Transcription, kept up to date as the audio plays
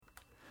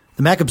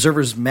The Mac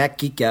Observer's Mac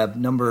Geek Gab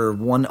number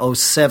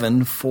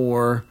 107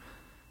 for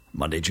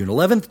Monday, June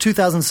 11th,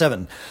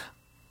 2007.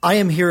 I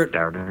am here at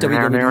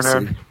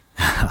WWDC.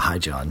 Hi,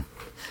 John.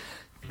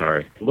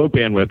 Sorry. Low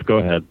bandwidth. Go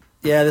ahead.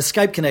 Yeah, the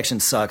Skype connection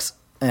sucks.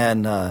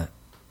 And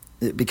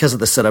because of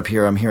the setup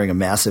here, I'm hearing a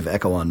massive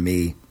echo on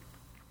me.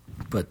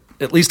 But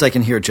at least I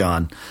can hear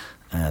John,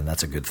 and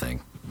that's a good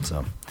thing.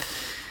 So,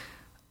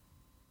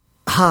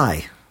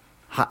 hi.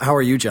 How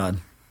are you,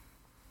 John?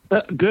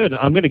 Good.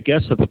 I'm going to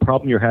guess that the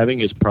problem you're having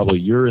is probably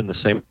you're in the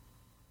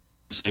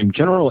same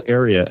general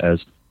area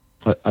as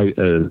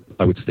I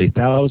would say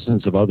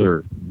thousands of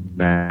other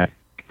Mac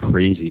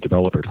crazy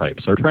developer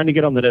types are trying to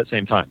get on the net at the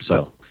same time.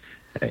 So,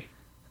 hey.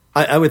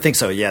 I would think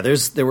so. Yeah,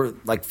 there were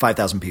like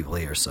 5,000 people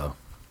here. So,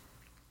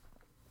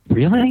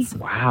 really?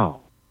 Wow.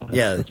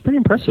 Yeah, it's pretty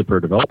impressive for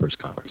a developers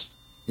conference.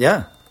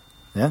 Yeah.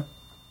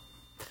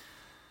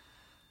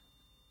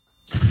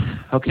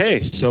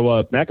 Okay,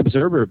 so Mac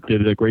Observer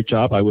did a great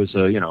job. I was,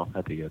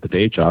 at the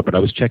day job, but I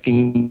was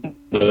checking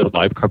the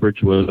live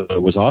coverage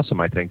was awesome,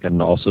 I think,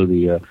 and also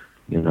the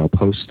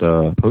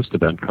post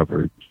event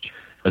coverage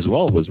as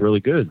well was really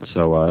good.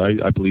 So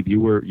I believe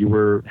you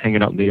were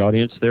hanging out in the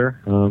audience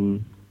there.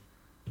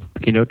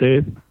 Keynote,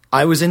 Dave?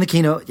 I was in the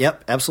keynote.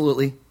 Yep,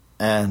 absolutely.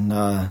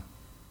 And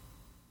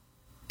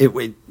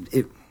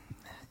it.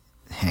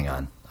 Hang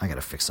on, I got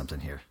to fix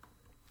something here.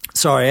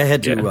 Sorry, I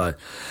had to.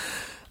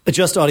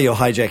 Adjust audio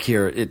hijack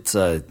here. It's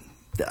I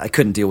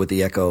couldn't deal with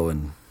the echo,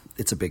 and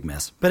it's a big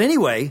mess. But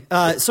anyway,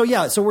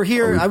 so we're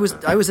here. I was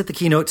at the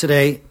keynote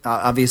today.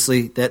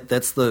 Obviously,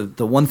 that's the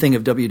one thing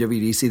of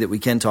WWDC that we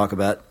can talk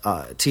about.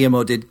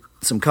 TMO did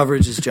some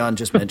coverage, as John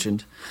just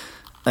mentioned,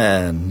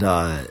 and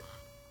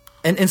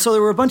so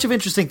there were a bunch of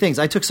interesting things.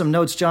 I took some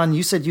notes. John,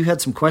 you said you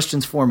had some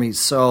questions for me,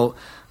 so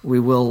we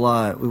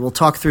will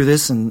talk through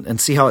this and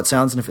see how it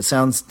sounds. And if it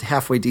sounds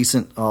halfway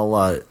decent, I'll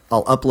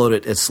upload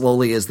it as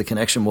slowly as the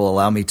connection will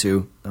allow me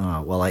to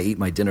while I eat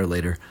my dinner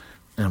later,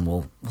 and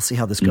we'll see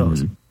how this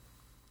goes. Mm-hmm.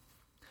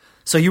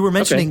 So you were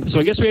mentioning. Okay. So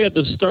I guess we had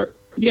to start.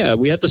 Yeah,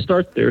 we had to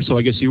start there. So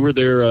I guess you were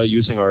there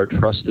using our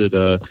trusted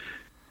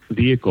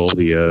vehicle,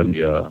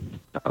 the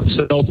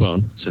cell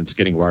phone, since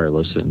getting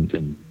wireless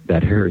in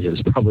that area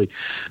is probably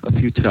a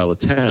futile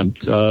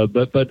attempt.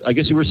 But I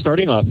guess you were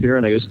starting off here,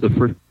 and I guess the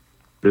first.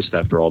 Just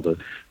after all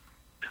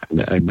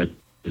I meant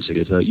is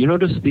you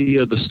noticed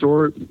the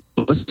store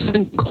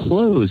wasn't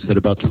closed at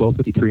about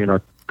 12:53 in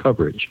our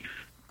coverage,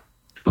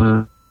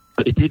 but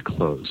it did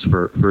close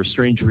for a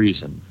strange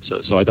reason.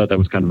 So I thought that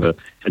was kind of an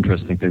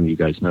interesting thing that you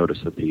guys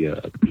noticed at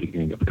the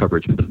beginning of the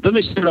coverage. But then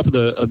they started off with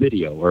a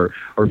video or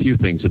a few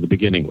things at the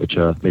beginning, which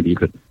maybe you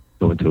could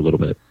go into a little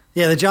bit.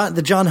 Yeah,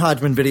 the John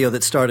Hodgman video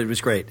that started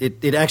was great.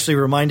 It actually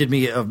reminded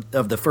me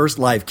of the first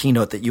live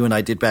keynote that you and I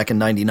did back in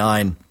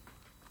 '99.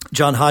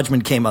 John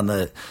Hodgman came on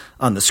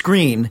the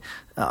screen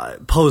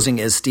posing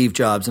as Steve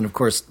Jobs. And, of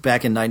course,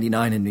 back in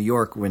 '99 in New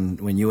York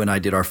when you and I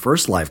did our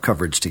first live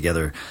coverage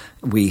together,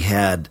 we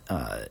had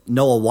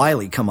Noah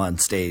Wiley come on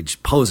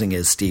stage posing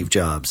as Steve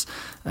Jobs.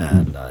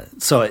 And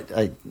so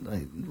I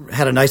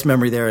had a nice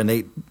memory there. And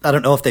I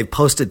don't know if they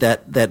posted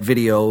that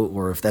video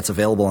or if that's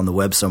available on the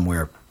web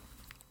somewhere.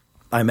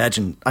 I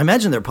imagine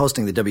they're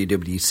posting the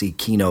WWDC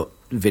keynote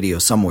video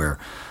somewhere.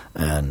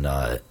 And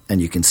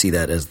you can see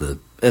that as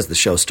the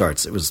show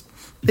starts. It was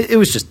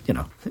just,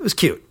 it was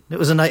cute. It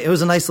was a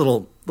nice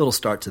little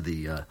start to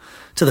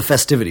the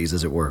festivities,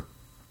 as it were.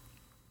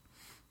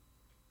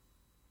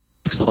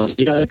 Excellent.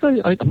 Yeah,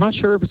 I'm not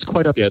sure if it's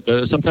quite up yet.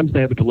 Sometimes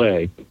they have a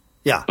delay.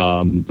 Yeah.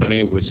 But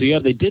anyway, so yeah,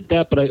 they did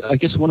that. But I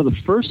guess one of the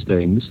first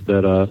things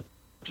that I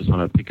just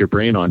want to pick your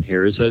brain on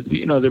here is that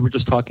they were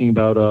just talking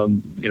about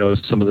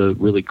some of the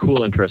really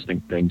cool,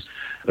 interesting things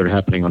that are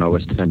happening on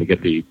OS X to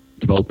get the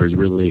developers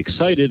really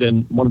excited.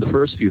 And one of the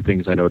first few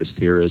things I noticed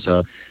here is,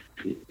 I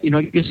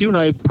guess you and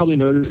I probably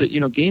noticed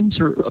that, games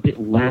are a bit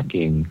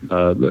lacking,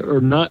 or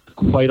not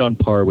quite on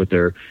par with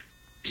their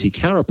PC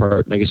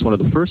counterpart. And I guess one of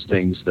the first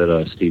things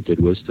that Steve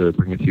did was to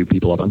bring a few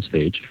people up on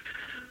stage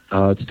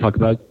to talk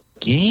about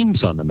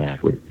games on the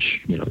Mac,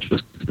 which,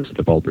 just the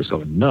developers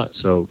going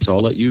nuts. So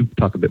I'll let you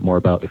talk a bit more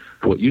about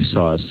what you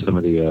saw as some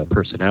of the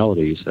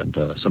personalities and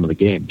some of the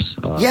games.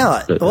 Are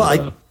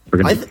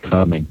going to be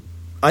coming.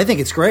 I think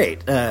it's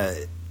great.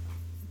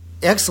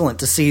 Excellent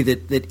to see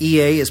that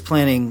EA is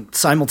planning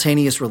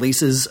simultaneous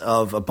releases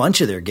of a bunch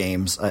of their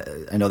games.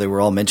 I know they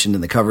were all mentioned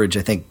in the coverage.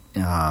 I think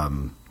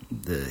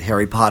the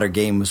Harry Potter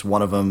game was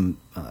one of them,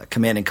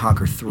 Command &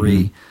 Conquer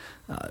 3.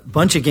 A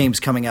bunch of games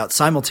coming out,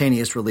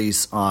 simultaneous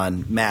release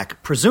on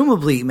Mac,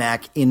 presumably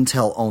Mac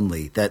Intel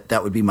only.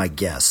 That would be my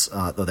guess,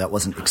 though that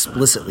wasn't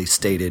explicitly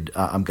stated.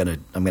 I'm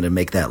gonna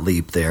make that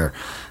leap there,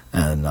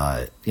 and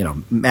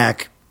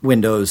Mac,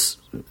 Windows,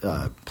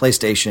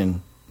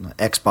 PlayStation,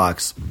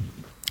 Xbox,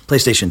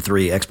 PlayStation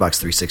 3, Xbox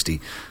 360,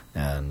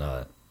 and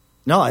I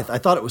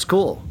thought it was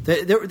cool.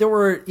 There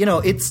were,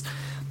 it's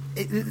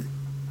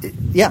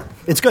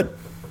good.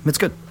 It's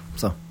good.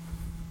 So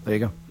there you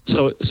go.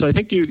 So I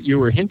think you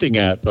were hinting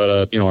at,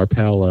 but our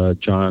pal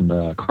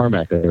John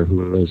Carmack there,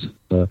 who has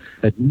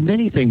had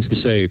many things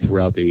to say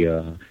throughout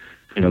the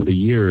the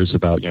years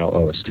about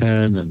OS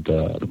 10 and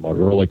the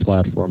Motorola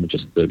platform and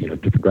just the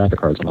different graphic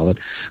cards and all that.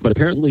 But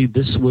apparently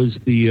this was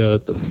the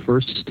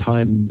first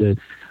time that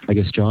I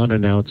guess John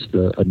announced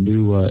a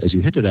new, as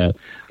you hinted at,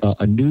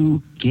 a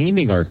new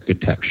gaming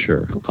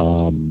architecture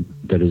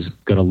that is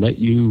going to let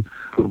you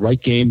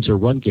write games or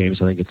run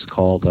games. I think it's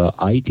called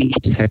ID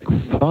Tech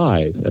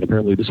 5. And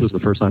apparently this was the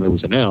first time it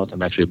was announced.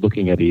 I'm actually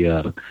looking at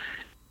the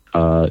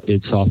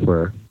id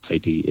Software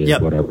ID is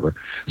yep. whatever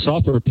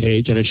software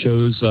page, and it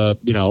shows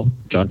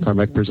John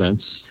Carmack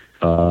presents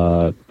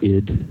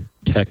id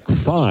Tech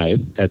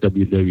 5 at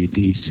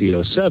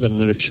WWDC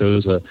 07, and it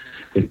shows a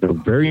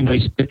very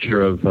nice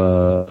picture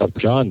of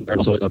John,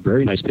 also a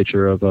very nice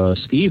picture of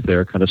Steve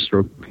there, kind of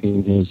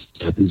stroking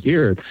his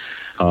beard.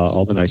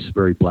 All the nice,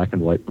 very black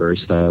and white, very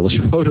stylish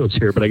photos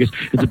here. But I guess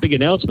it's a big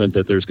announcement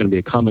that there's going to be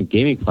a common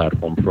gaming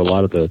platform for a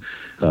lot of the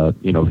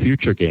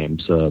future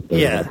games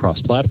across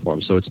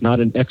platforms. So it's not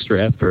an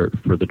extra effort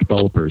for the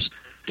developers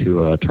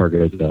to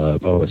target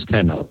OS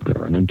 10 out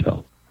there on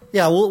Intel.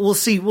 Yeah, we'll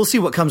see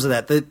what comes of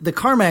that. The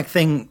Carmack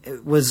thing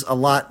was a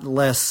lot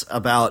less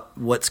about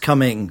what's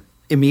coming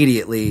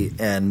immediately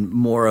and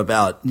more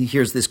about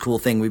here's this cool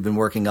thing we've been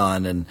working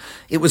on, and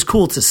it was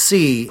cool to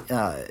see.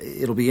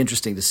 It'll be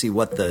interesting to see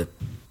what the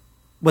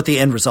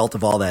end result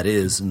of all that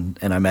is, and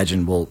I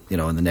imagine we'll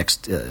in the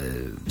next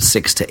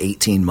 6 to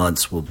 18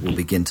 months we'll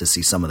begin to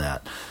see some of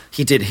that.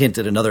 He did hint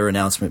at another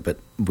announcement, but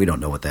we don't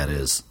know what that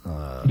is.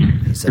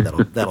 He said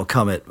that'll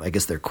come at, I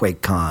guess, their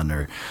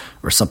QuakeCon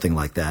or something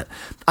like that.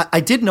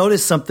 I did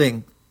notice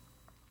something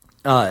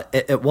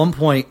at one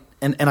point,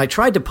 and I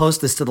tried to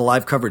post this to the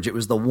live coverage. It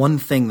was the one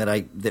thing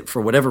that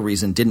for whatever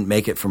reason didn't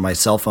make it from my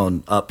cell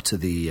phone up to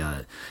the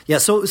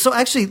So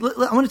actually,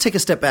 I want to take a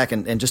step back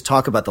and just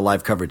talk about the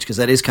live coverage, because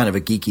that is kind of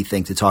a geeky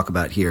thing to talk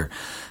about here.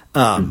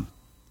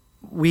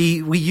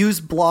 We use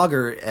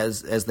Blogger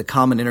as the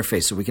common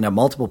interface, so we can have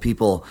multiple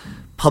people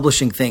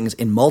publishing things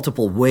in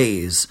multiple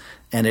ways,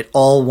 and it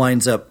all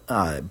winds up.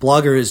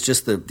 Blogger is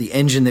just the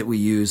engine that we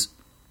use.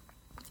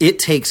 It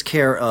takes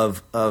care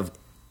of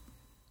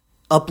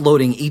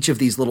uploading each of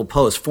these little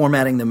posts,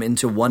 formatting them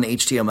into one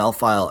HTML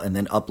file, and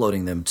then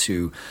uploading them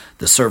to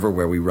the server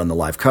where we run the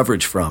live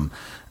coverage from.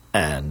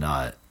 And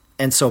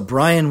so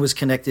Brian was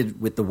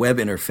connected with the web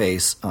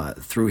interface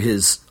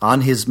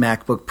on his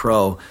MacBook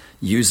Pro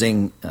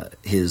using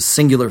his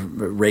Singular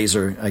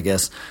Razr, I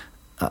guess,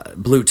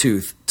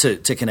 Bluetooth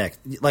to connect.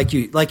 Like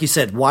you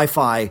said,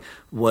 Wi-Fi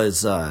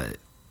was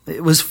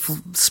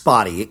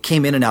spotty. It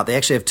came in and out. They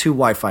actually have two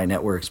Wi-Fi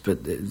networks,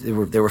 but they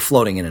were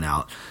floating in and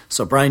out.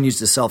 So Brian used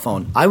his cell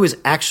phone. I was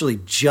actually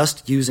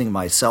just using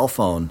my cell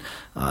phone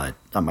on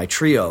my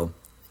Trio,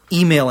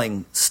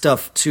 emailing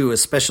stuff to a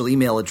special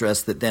email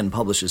address that then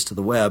publishes to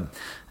the web.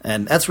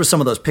 And that's where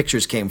some of those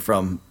pictures came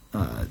from.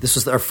 This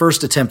was our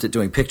first attempt at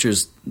doing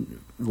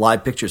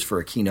live pictures for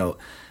a keynote.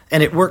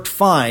 And it worked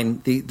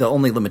fine. The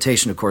only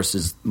limitation, of course,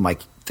 is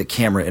the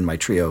camera in my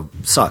Trio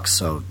sucks.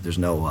 So there's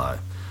no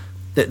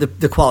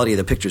the quality of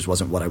the pictures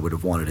wasn't what I would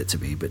have wanted it to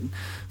be. But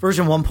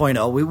version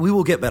 1.0, we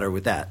will get better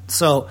with that.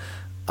 So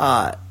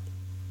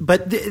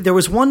but there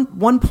was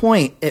one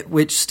point at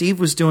which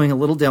Steve was doing a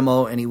little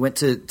demo, and he went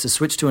to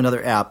switch to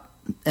another app,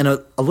 and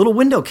a little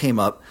window came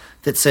up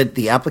that said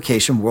the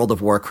application World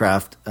of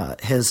Warcraft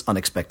has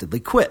unexpectedly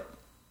quit.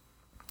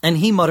 And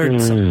he muttered,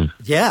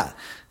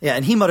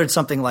 and he muttered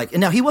something like, and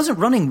now he wasn't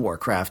running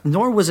Warcraft,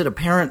 nor was it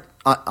apparent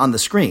on the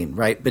screen,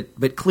 right?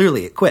 But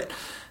clearly it quit.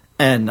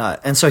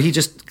 And so he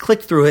just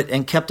clicked through it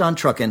and kept on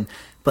trucking.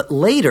 But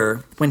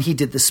later, when he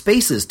did the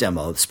Spaces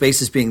demo,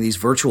 Spaces being these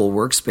virtual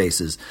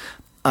workspaces,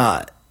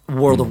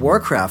 World of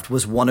Warcraft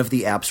was one of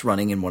the apps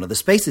running in one of the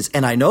spaces.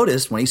 And I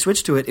noticed when he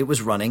switched to it, it was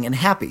running and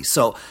happy.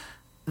 So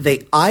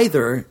they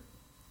either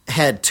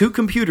had two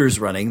computers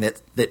running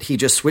that he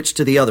just switched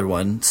to the other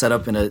one, set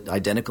up in an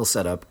identical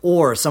setup,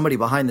 or somebody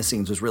behind the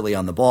scenes was really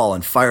on the ball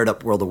and fired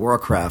up World of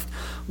Warcraft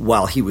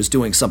while he was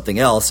doing something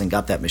else and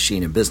got that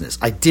machine in business.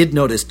 I did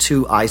notice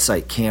two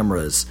iSight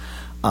cameras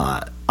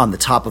on the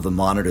top of the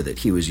monitor that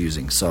he was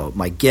using. So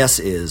my guess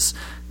is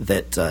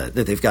that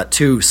they've got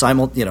two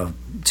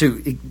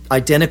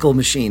identical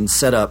machines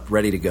set up,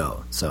 ready to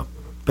go. So,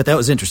 but that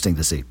was interesting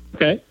to see.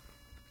 Okay.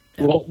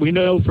 Well, we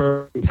know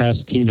from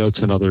past keynotes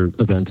and other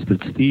events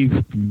that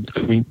Steve,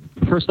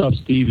 first off,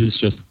 Steve is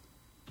just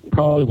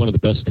probably one of the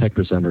best tech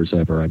presenters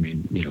ever.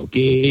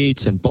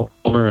 Gates and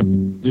Ballmer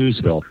and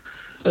Newsville.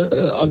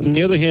 On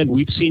the other hand,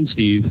 we've seen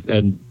Steve,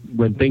 and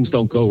when things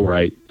don't go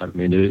right,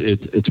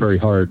 it's very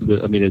hard.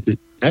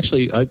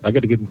 Actually, I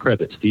got to give him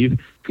credit. Steve,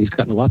 he's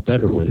gotten a lot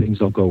better when things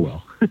don't go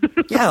well.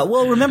 Yeah,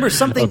 well, remember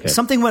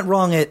something went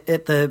wrong at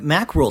the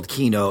Macworld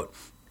keynote,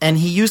 and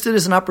he used it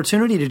as an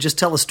opportunity to just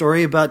tell a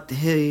story about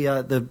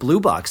the Blue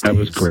Box days. That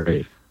was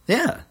great.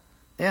 Yeah.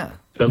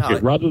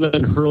 Rather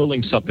than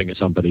hurling something at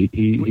somebody,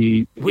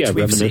 he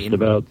reminisced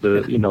about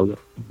the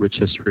rich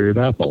history of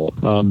Apple.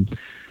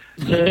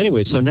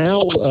 So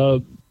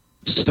now.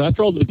 So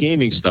after all the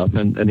gaming stuff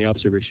and the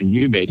observation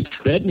you made,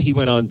 then he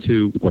went on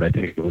to what I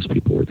think most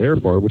people were there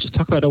for, which is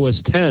talk about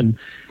OS 10.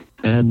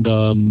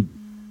 And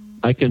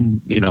I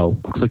can,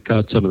 click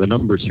out some of the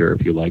numbers here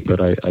if you like, but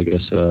I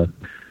guess,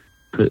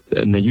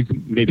 and then you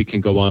maybe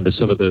can go on to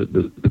some of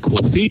the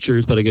cool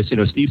features. But I guess,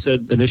 Steve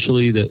said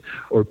initially that,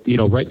 or,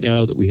 right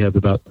now that we have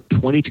about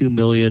 22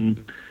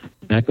 million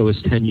Mac OS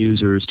X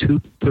users,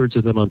 2/3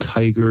 of them on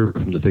Tiger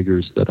from the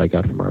figures that I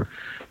got from our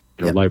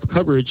live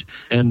coverage.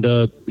 And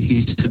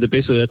he said that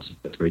basically that's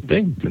a great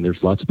thing. And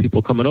there's lots of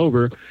people coming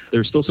over.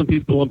 There's still some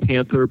people on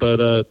Panther,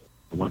 but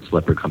once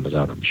Leopard comes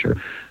out, I'm sure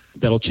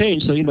that'll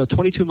change. So,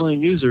 22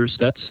 million users,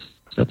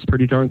 that's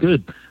pretty darn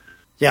good.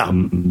 Yeah.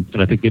 And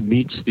I think it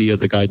meets the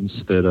guidance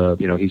that,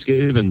 he's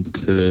given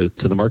to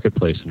the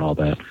marketplace and all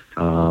that.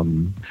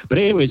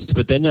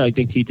 But then I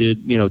think he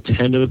did,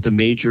 10 of the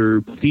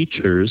major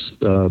features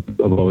of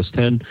OS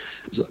X.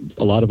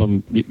 A lot of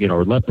them,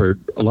 are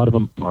Leopard. A lot of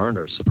them aren't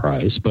a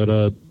surprise. But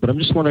I'm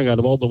just wondering, out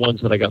of all the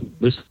ones that I got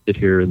listed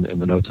here in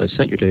the notes I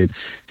sent you, Dave,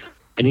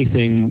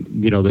 anything,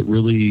 that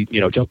really,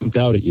 jumped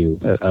out at you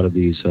out of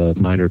these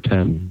 9 or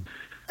 10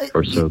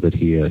 or so that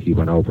he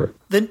went over?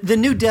 The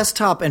new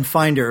desktop and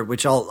Finder,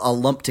 which I'll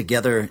lump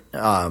together,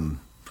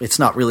 it's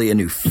not really a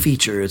new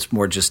feature. It's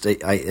more just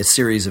a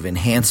series of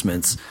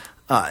enhancements.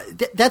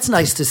 That's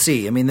nice to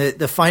see. I mean,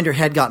 the Finder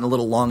had gotten a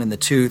little long in the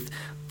tooth.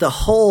 The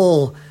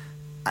whole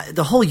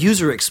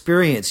user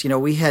experience,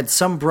 we had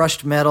some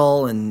brushed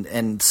metal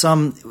and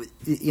some,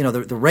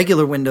 the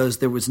regular windows.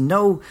 There was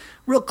no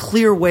real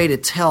clear way to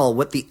tell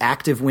what the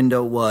active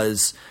window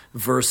was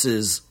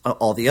versus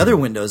all the other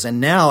windows. And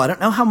now I don't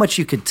know how much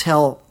you could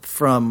tell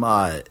from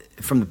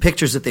the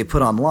pictures that they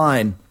put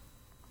online,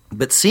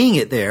 but seeing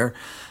it there,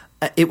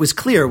 it was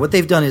clear. What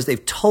they've done is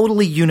they've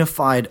totally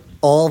unified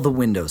all the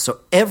windows. So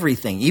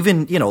everything,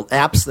 even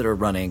apps that are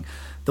running,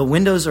 the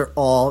windows are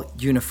all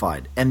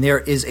unified, and there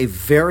is a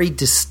very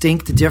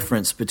distinct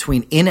difference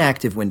between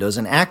inactive windows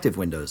and active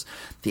windows.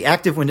 The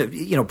active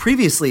window,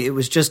 previously it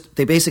was just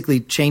they basically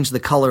changed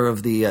the color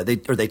of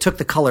they took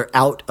the color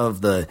out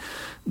of the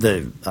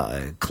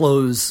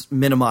close,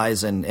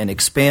 minimize, and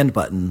expand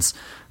buttons,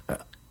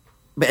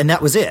 and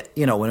that was it.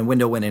 When a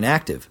window went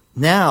inactive.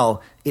 Now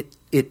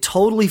it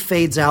totally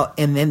fades out,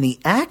 and then the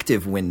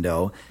active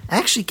window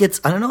actually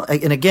gets, I don't know,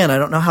 and again, I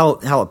don't know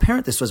how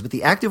apparent this was, but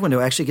the active window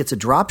actually gets a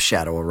drop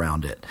shadow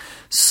around it.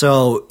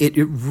 So it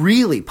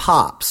really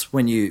pops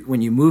when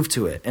you move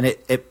to it. And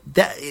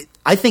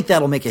I think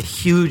that'll make a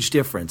huge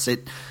difference.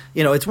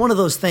 It's one of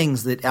those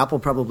things that Apple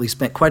probably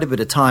spent quite a bit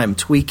of time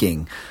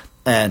tweaking,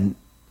 and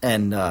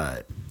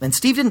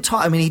Steve didn't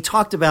talk, he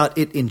talked about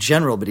it in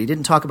general, but he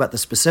didn't talk about the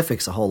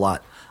specifics a whole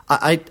lot.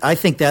 I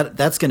think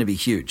that's going to be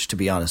huge, to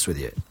be honest with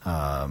you.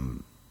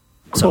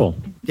 Cool.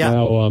 Yeah.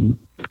 Now,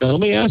 let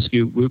me ask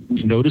you.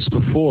 We noticed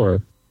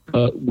before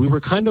we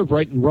were kind of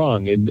right and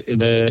wrong in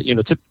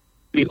typically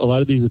a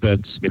lot of these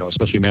events,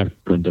 especially Mac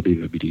and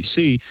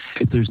WWDC.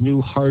 If there's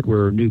new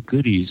hardware or new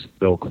goodies,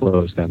 they'll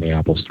close down the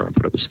Apple Store and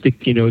put up a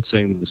sticky note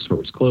saying the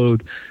store is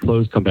closed.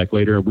 Come back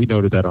later. And we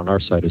noted that on our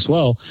site as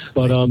well.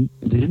 But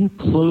they didn't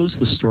close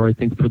the store, I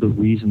think, for the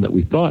reason that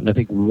we thought. And I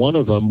think one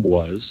of them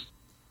was,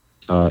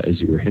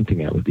 as you were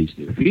hinting at with these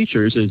new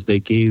features, is they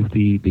gave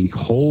the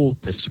whole,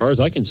 as far as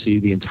I can see,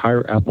 the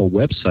entire Apple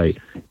website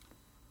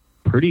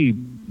pretty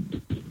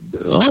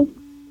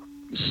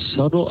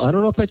subtle. I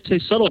don't know if I'd say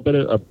subtle, but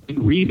a big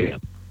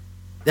revamp.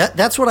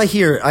 That's what I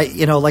hear.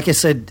 Like I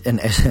said,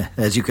 and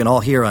as you can all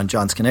hear on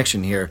John's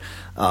Connection here,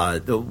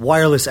 the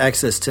wireless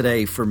access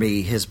today for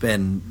me has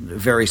been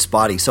very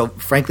spotty. So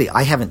frankly,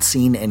 I haven't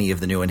seen any of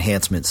the new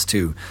enhancements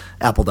to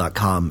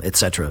Apple.com,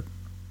 etc.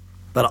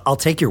 But I'll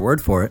take your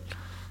word for it.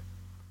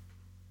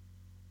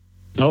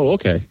 Oh,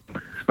 okay.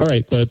 All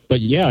right.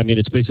 But yeah,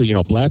 it's basically,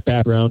 black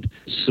background,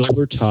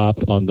 silver top.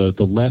 On the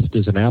left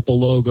is an Apple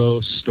logo,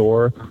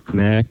 store,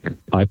 Mac,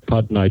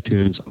 iPod and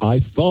iTunes,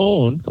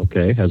 iPhone,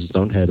 okay, has its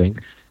own heading,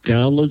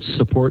 download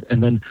support,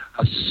 and then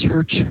a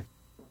search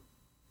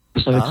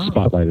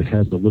spotlight. It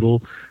has the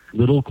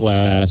little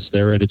glass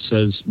there, and it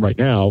says right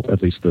now,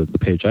 at least the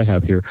page I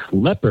have here,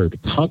 Leopard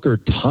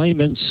conquered time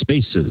and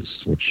spaces,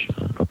 which,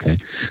 okay.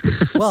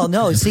 Well,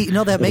 no,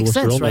 that makes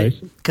sense, right?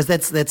 Because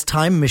that's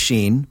Time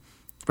Machine.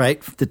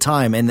 Right, the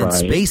time, and then right.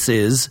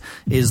 Spaces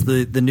is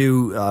the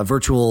new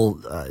virtual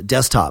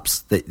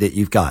desktops that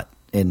you've got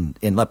in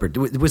Leopard.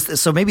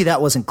 So maybe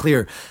that wasn't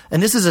clear.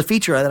 And this is a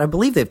feature that I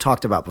believe they've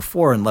talked about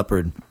before in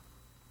Leopard,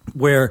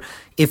 where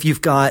if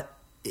you've got,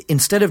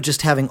 instead of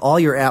just having all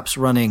your apps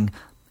running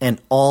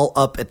and all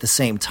up at the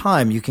same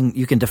time, you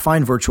can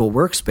define virtual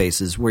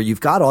workspaces where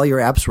you've got all your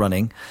apps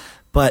running,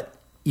 but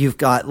you've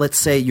got, let's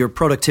say, your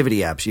productivity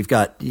apps. You've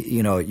got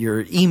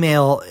your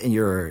email and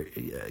your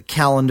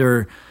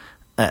calendar.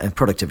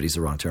 Productivity is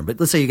the wrong term, but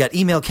let's say you got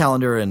email,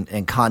 calendar,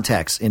 and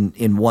contacts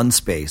in one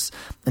space.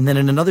 And then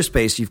in another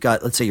space, you've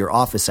got, let's say, your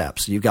Office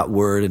apps. So you've got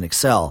Word and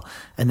Excel.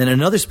 And then in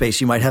another space,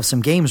 you might have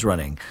some games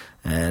running.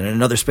 And in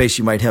another space,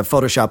 you might have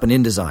Photoshop and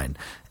InDesign.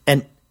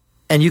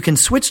 And you can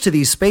switch to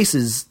these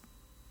spaces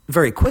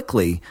very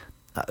quickly,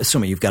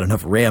 assuming you've got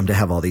enough RAM to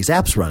have all these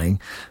apps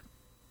running.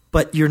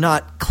 But you're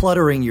not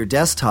cluttering your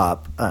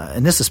desktop.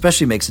 And this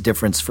especially makes a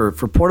difference for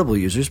portable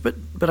users. But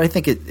I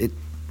think it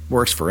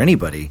works for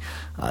anybody.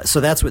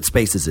 So that's what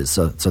Spaces is.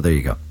 So there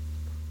you go.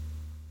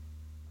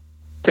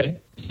 Okay.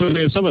 So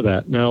we have some of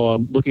that. Now,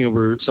 looking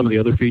over some of the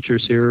other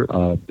features here,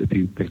 if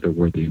you think they're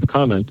worthy of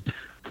comment,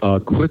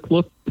 quick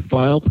look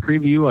file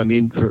preview. I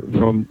mean,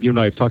 from you and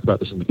I have talked about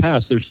this in the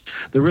past.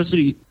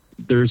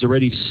 There's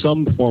already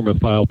some form of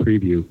file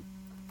preview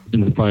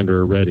in the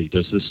Finder already.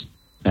 Does this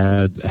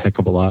add a heck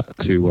of a lot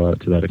to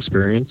that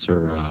experience,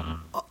 or?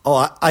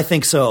 Oh, I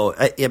think so.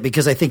 Yeah,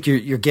 because I think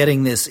you're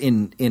getting this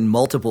in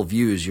multiple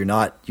views. You're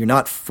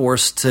not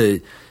forced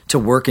to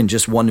work in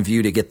just one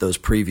view to get those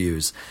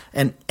previews,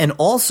 and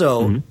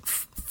also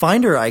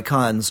Finder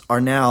icons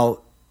are now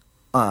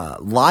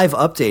live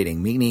updating,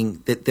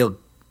 meaning that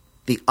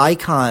the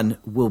icon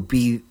will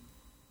be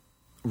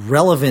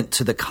relevant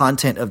to the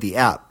content of the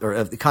app or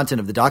of the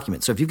content of the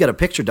document. So if you've got a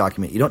picture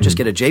document, you don't just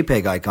get a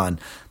JPEG icon,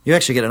 you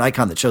actually get an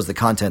icon that shows the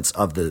contents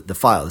of the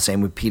file. The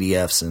same with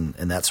PDFs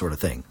and that sort of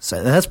thing.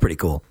 So that's pretty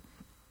cool.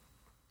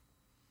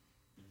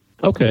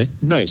 Okay,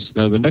 nice.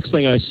 Now the next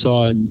thing I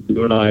saw, and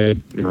you and I,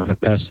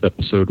 had past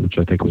episode, which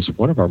I think was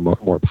one of our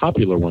more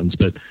popular ones,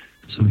 but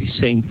so he's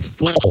saying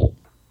full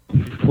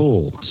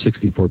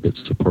 64-bit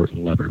support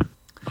in Leopard.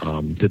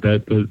 Did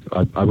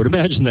that? I would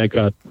imagine that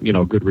got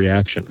good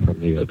reaction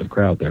from the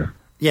crowd there.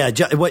 Yeah,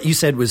 what you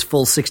said was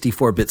full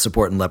 64-bit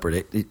support in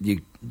Leopard.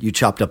 You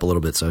chopped up a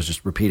little bit, so I was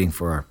just repeating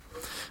for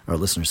our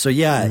listeners. So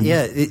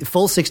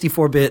full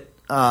 64-bit,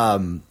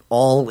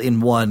 all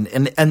in one,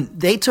 and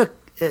they took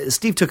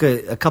Steve took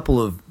a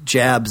couple of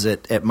jabs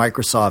at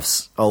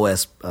Microsoft's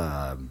OS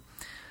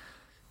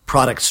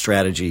product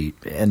strategy,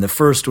 and the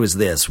first was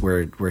this,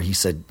 where he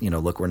said,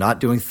 look, we're not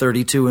doing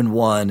 32 in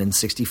one and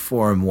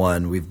 64 in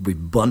one.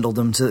 We've bundled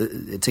them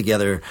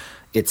together.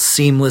 It's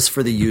seamless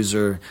for the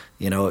user.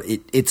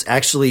 It's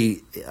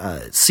actually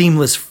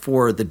seamless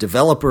for the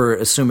developer,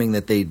 assuming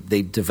that they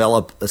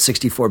develop a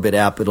 64-bit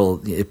app.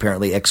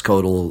 Apparently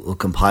Xcode will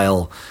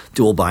compile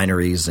dual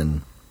binaries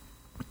and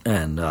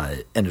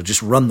it'll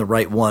just run the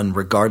right one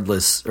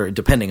regardless, or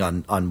depending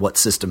on what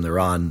system they're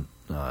on.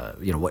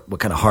 What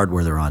kind of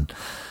hardware they're on.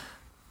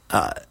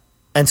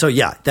 And so,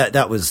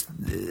 that was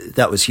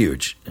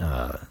huge.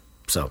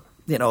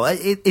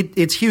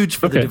 It's huge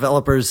for the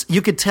developers.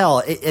 You could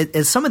tell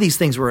as some of these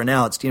things were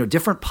announced,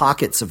 different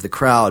pockets of the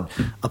crowd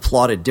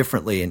applauded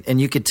differently.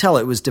 And you could tell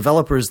it was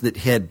developers that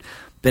had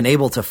been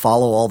able to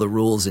follow all the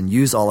rules and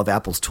use all of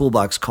Apple's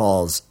toolbox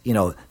calls.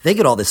 They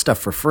get all this stuff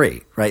for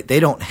free, right?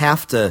 They don't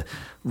have to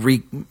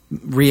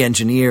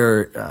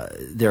re-engineer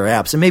their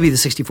apps. And maybe the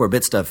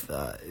 64-bit stuff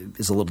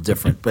is a little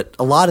different. But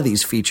a lot of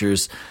these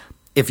features,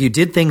 if you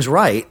did things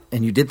right,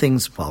 and you did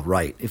things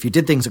if you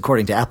did things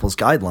according to Apple's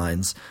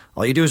guidelines,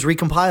 all you do is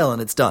recompile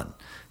and it's done.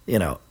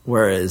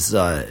 Whereas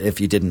if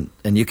you didn't,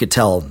 and you could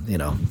tell,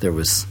 there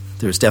was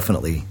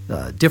definitely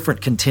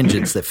different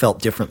contingents that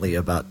felt differently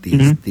about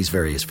these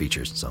various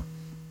features. So.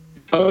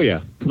 Oh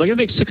yeah, I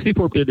think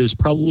 64-bit is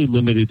probably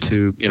limited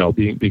to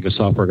being a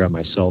software guy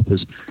myself,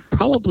 is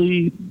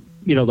probably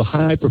the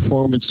high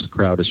performance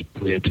crowd is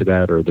really into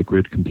that, or the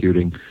grid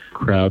computing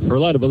crowd. For a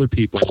lot of other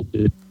people,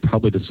 it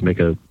probably doesn't make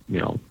a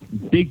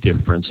big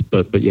difference.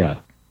 But yeah,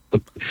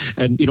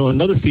 and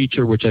another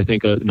feature which I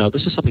think now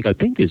this is something I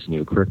think is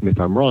new. Correct me if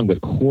I'm wrong,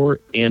 but core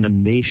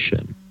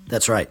animation.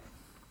 That's right.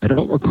 I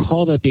don't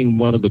recall that being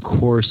one of the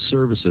core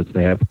services.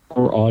 They have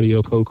core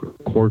audio,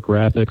 core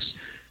graphics.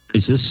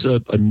 Is this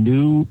a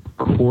new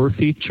core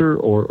feature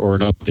or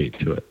an update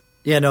to it?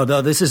 Yeah, no,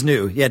 this is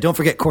new. Yeah, don't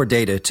forget core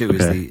data too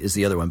is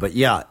the other one. But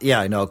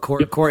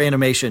core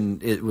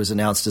animation, it was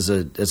announced as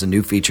a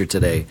new feature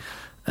today,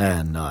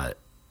 and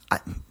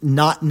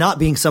not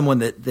being someone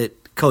that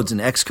codes in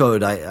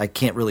Xcode, I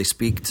can't really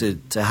speak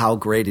to how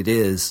great it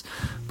is,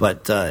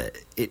 but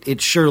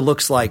it sure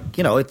looks like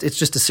it's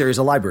just a series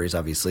of libraries,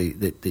 obviously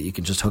that you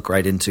can just hook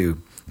right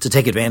into to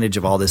take advantage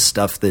of all this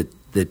stuff that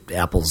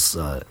Apple's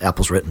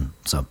written.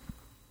 So.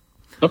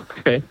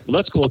 Okay,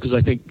 well that's cool, because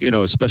I think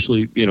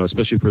especially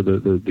for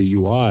the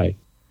UI,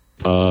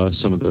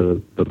 some of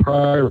the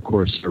prior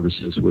core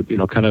services would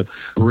kind of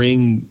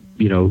bring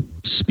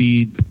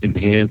speed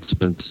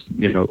enhancements,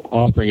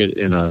 offering it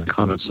in a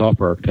common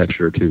software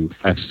architecture to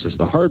access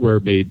the hardware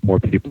made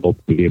more people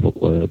be able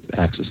to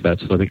access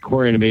that. So I think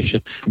core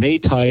animation may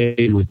tie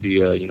in with the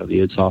the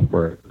id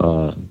Software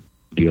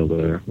deal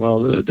there.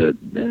 Well,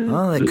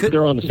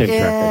 they're on the same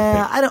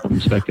track. I think.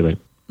 I'm speculating.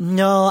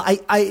 No,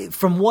 I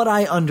from what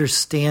I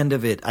understand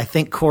of it, I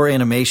think core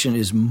animation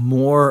is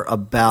more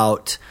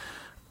about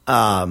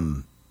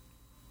kind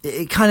of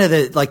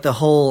the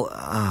whole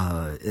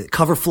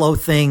cover flow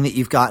thing that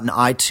you've got in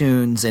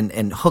iTunes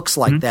and hooks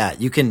like that.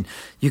 You can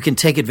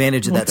take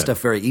advantage of that stuff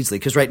very easily,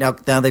 because right now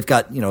they've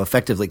got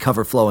effectively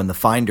cover flow in the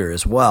Finder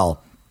as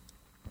well.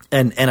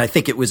 And I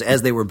think it was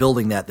as they were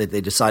building that they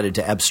decided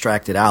to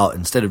abstract it out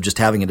instead of just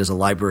having it as a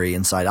library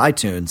inside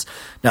iTunes.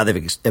 Now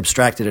they've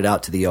abstracted it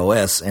out to the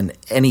OS, and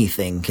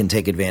anything can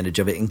take advantage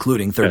of it,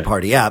 including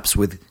third-party apps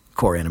with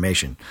core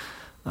animation.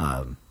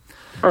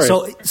 All right.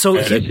 So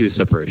I see the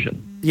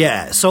separation.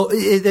 Yeah. So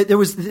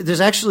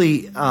there's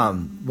actually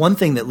one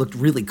thing that looked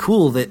really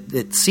cool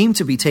that seemed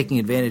to be taking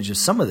advantage of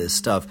some of this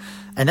stuff,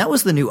 and that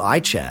was the new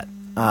iChat.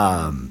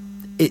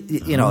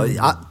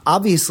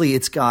 Obviously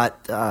it's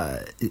got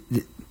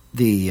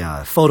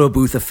the photo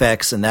booth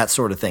effects and that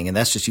sort of thing, and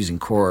that's just using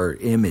Core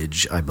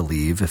Image, I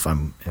believe, if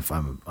I'm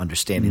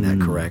understanding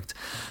that correct.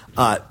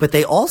 But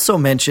they also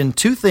mentioned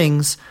two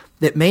things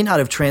that may not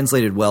have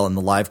translated well in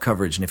the live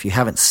coverage, and if you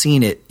haven't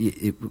seen it,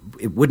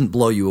 it wouldn't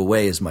blow you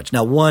away as much.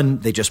 Now, one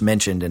they just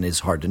mentioned and is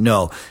hard to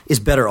know is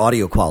better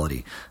audio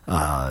quality.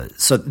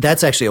 So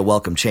that's actually a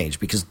welcome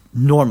change, because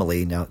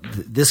normally, now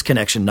this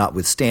connection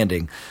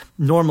notwithstanding,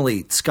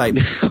 normally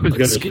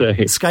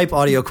Skype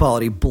audio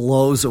quality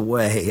blows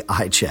away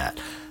iChat.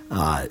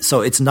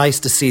 So it's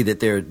nice to see that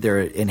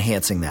they're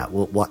enhancing that.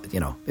 Well,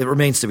 it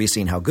remains to be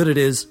seen how good it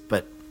is,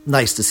 but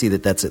nice to see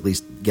that that's at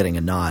least getting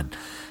a nod.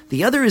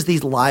 The other is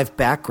these live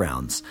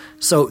backgrounds.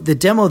 So the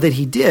demo that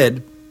he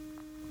did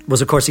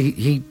was, of course,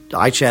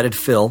 I chatted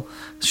Phil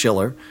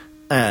Schiller,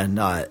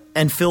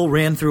 and Phil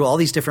ran through all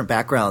these different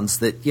backgrounds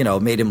that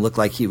made him look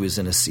like he was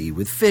in a sea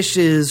with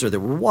fishes, or there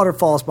were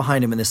waterfalls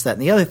behind him, and this, that,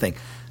 and the other thing.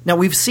 Now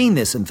we've seen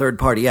this in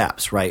third-party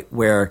apps, right,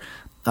 where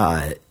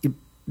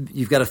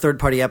you've got a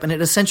third-party app, and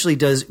it essentially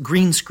does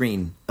green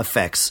screen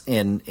effects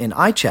in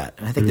iChat.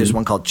 And I think there's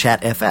one called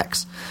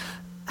ChatFX.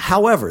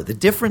 However, the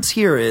difference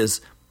here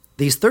is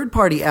these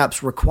third-party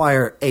apps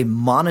require a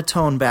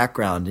monotone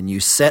background, and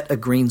you set a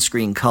green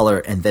screen color,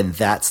 and then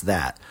that's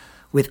that.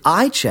 With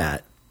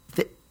iChat,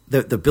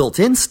 the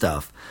built-in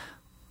stuff,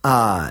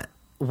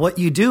 what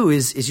you do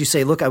is you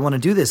say, look, I want to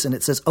do this, and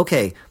it says,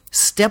 okay,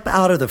 step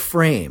out of the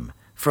frame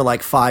for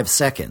like 5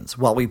 seconds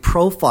while we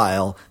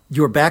profile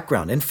your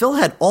background. And Phil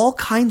had all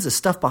kinds of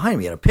stuff behind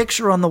me. He had a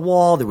picture on the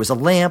wall, there was a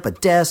lamp, a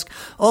desk,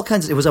 all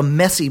kinds of – it was a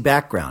messy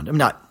background. I'm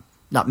not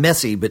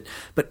messy, but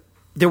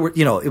there were,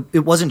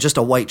 it wasn't just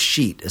a white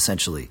sheet,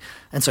 essentially.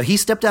 And so he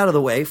stepped out of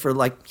the way for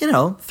 3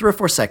 or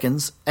 4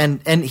 seconds.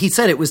 And he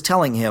said it was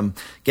telling him,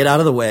 get out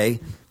of the way.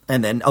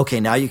 And then, okay,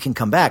 now you can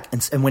come back.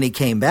 And when he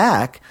came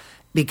back,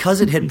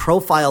 because it had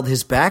profiled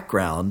his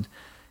background,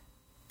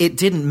 it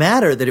didn't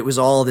matter that it was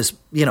all this,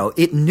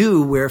 it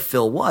knew where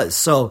Phil was.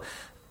 So,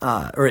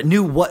 or it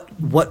knew what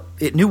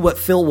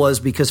Phil was,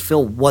 because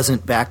Phil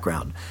wasn't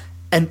background.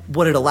 And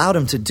what it allowed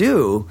him to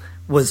do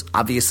was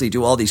obviously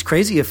do all these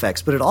crazy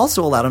effects, but it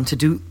also allowed him to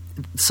do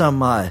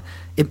some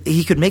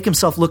he could make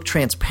himself look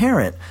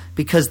transparent,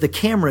 because the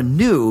camera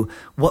knew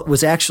what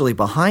was actually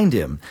behind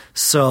him.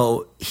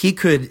 So he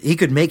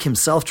could make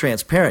himself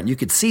transparent. You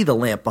could see the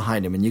lamp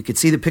behind him, and you could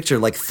see the picture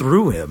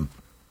through him.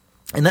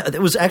 And that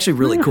was actually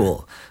really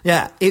cool.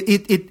 Yeah.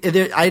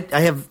 I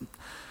have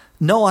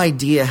no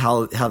idea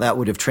how that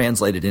would have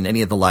translated in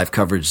any of the live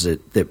coverage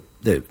that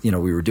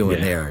we were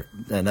doing there,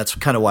 and that's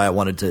kind of why I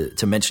wanted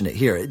to mention it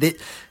here.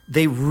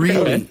 They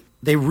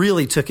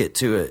really took it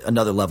to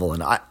another level,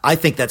 and I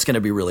think that's going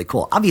to be really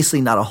cool.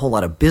 Obviously, not a whole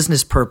lot of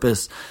business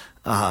purpose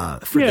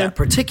for that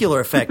particular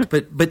effect,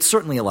 but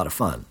certainly a lot of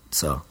fun.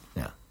 So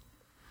yeah.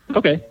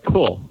 Okay,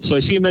 cool. So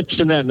I see you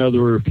mentioned that. Now there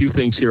were a few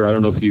things here. I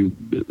don't know if you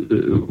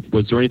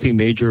was there anything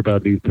major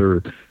about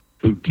either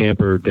Boot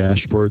Camp or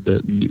Dashboard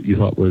that you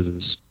thought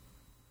was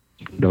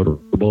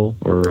notable,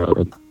 or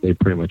are they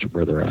pretty much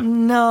where they're at?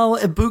 No,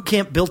 Boot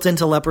Camp built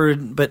into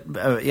Leopard, but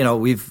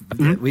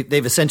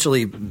they've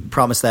essentially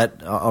promised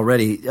that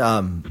already.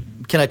 Can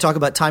I talk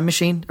about Time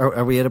Machine?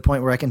 Are we at a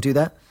point where I can do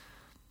that?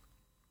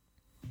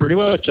 Pretty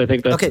much. I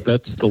think that's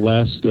the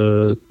last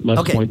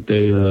point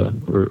they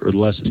or the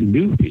last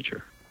new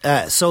feature.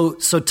 So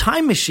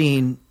Time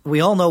Machine,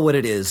 we all know what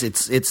it is.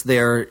 It's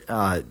their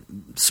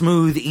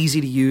smooth,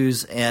 easy to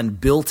use, and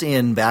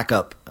built-in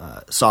backup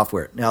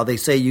software. Now they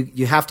say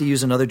you have to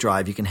use another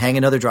drive. You can hang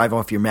another drive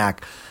off your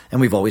Mac,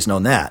 and we've always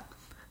known that.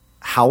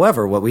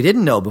 However, what we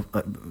didn't know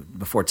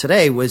before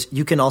today was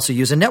you can also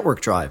use a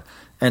network drive.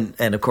 And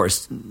of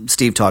course,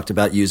 Steve talked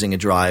about using a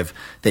drive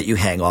that you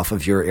hang off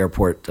of your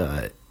Airport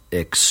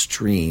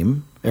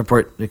Extreme.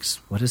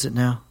 What is it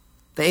now?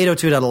 The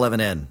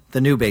 802.11n,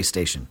 the new base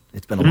station.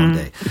 It's been a long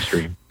day.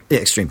 Extreme. Yeah,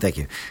 Extreme, thank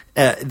you.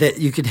 That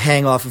you could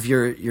hang off of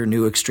your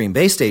new Extreme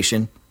base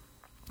station,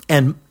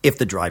 and if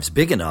the drive's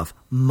big enough,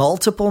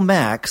 multiple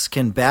Macs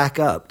can back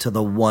up to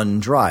the one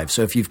drive.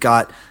 So if you've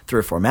got 3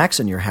 or 4 Macs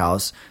in your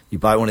house, you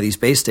buy one of these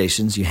base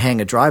stations, you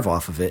hang a drive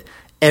off of it,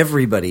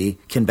 everybody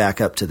can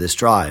back up to this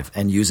drive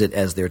and use it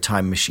as their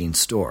Time Machine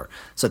store.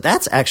 So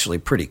that's actually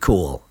pretty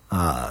cool,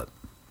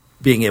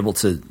 being able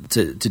to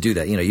do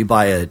that. You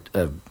buy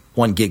a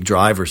 1 gig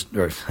drive, or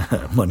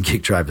 1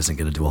 gig drive isn't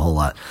going to do a whole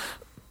lot.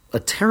 A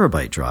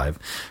terabyte drive,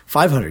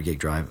 500 gig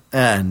drive,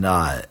 and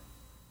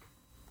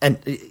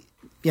is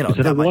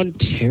that a 1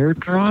 tera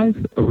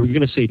drive? Are we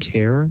going to say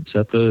tera? Is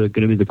that going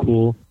to be the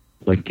cool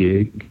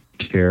gig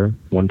tera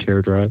 1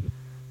 tera drive?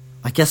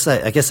 I guess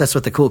that's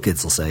what the cool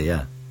kids will say.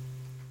 Yeah.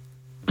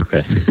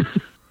 Okay.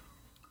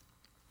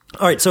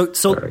 All right. So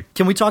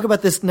can we talk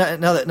about this now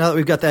that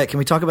we've got that? Can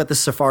we talk about this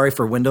Safari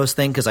for Windows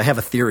thing? Because I have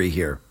a theory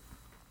here.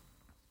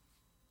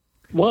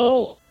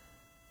 Well,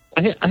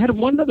 I had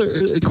one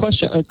other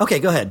question. Okay,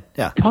 go ahead.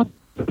 Yeah.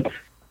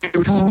 We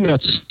were talking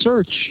about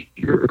search,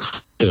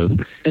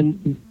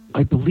 and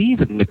I believe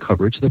in the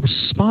coverage there was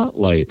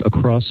Spotlight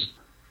across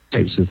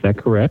types. Is that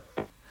correct?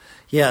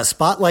 Yeah,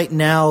 Spotlight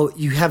now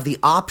you have the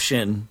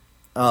option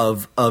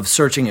of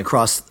searching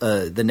across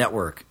the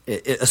network,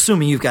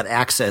 assuming you've got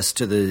access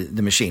to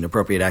the machine,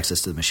 appropriate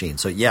access to the machine.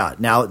 So yeah,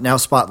 now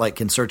Spotlight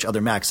can search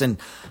other Macs, and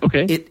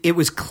it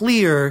was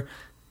clear.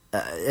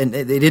 And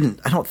they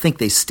didn't – I don't think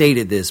they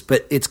stated this,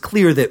 but it's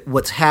clear that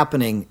what's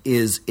happening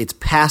is it's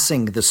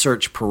passing the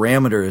search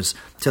parameters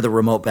to the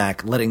remote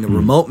Mac, letting the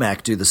remote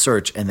Mac do the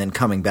search, and then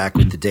coming back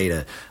with the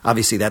data.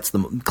 Obviously, that's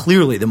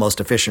clearly the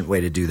most efficient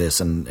way to do this,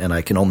 and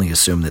I can only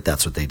assume that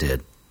that's what they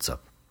did. So,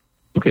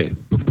 okay.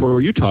 Before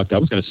you talked, I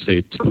was going to say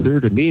it's clear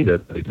to me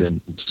that they've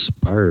been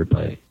inspired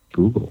by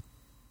Google.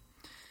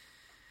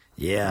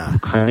 Yeah.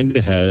 Kind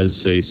of has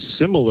a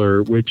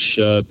similar, which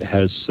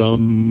has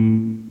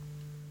some –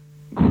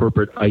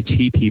 corporate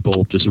IT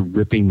people just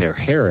ripping their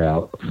hair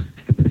out.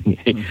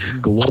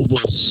 Global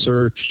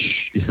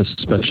search,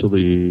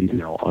 especially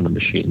on a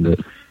machine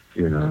that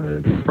you're not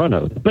in front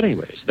of. But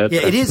anyways,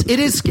 it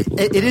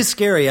is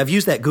scary. I've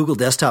used that Google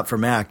Desktop for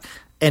Mac,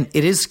 and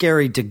it is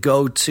scary to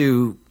go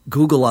to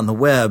Google on the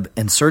web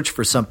and search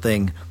for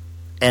something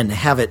and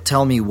have it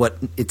tell me what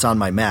it's on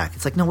my Mac.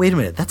 It's like, no, wait a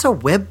minute, that's a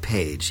web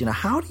page.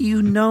 How do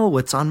you know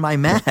what's on my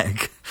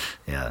Mac?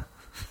 Yeah,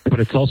 but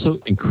it's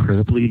also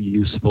incredibly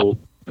useful.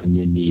 And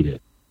you need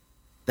it.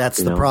 That's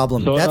the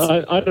problem. So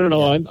I don't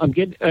know.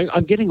 Yeah.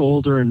 I'm getting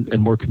older and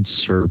more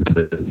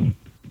conservative.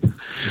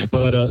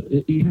 But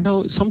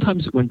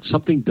sometimes when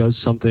something does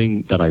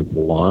something that I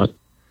want,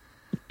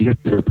 there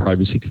are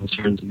privacy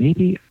concerns.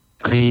 Maybe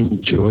I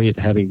enjoy it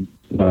having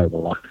what I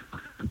want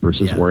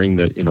versus worrying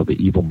that the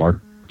evil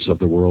markets of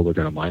the world are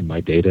going to mine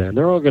my data, and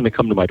they're all going to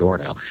come to my door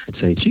now and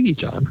say, "Gee,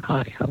 John,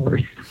 hi, how are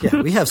you?"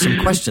 Yeah, we have some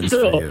questions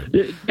for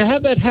you. To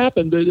have that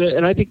happen,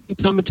 and I think you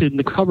commented in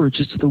the coverage,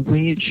 it's the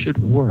way it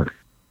should work.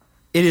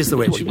 It is the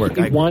way it should work.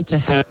 I want to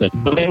happen.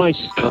 Buy my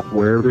stuff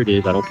wherever it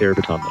is. I don't care if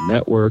it's on the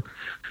network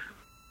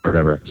or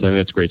whatever. So I think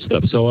that's great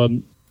stuff. So,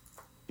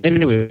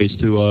 anyways,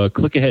 to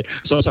click ahead.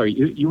 So, sorry,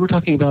 you were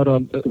talking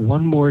about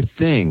one more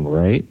thing,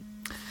 right?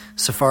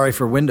 Safari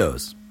for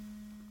Windows.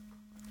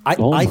 My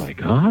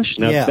gosh.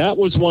 Now, that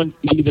was one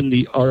even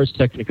the Ars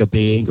Technica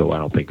Bingo, I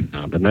don't think,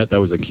 found. And that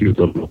was a cute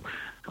little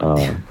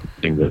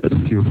thing that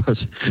a few of us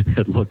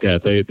had looked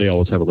at. They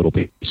always have a little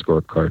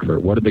scorecard for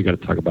what are they going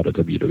to talk about at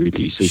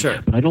WWDC.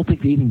 Sure. But I don't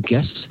think they even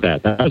guessed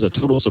that. That was a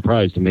total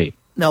surprise to me.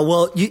 No,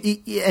 well,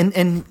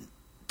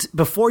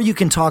 before you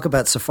can talk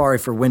about Safari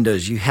for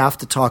Windows, you have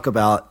to talk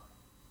about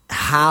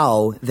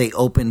how they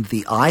opened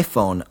the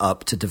iPhone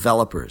up to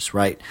developers,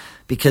 right?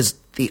 Because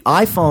the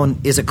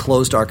iPhone is a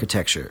closed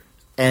architecture.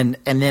 And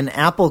then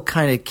Apple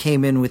kind of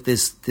came in with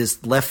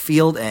this left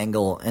field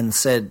angle and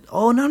said,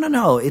 oh,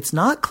 no, it's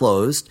not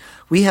closed.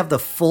 We have the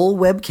full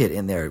WebKit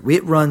in there.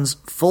 It runs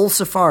full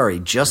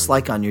Safari, just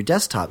like on your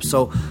desktop.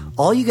 So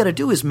all you got to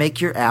do is make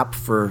your app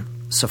for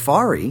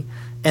Safari,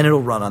 and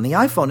it'll run on the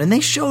iPhone. And they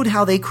showed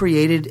how they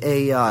created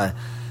an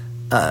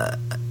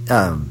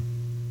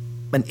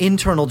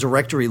internal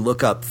directory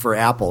lookup for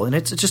Apple, and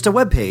it's just a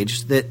web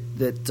page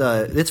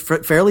that's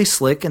fairly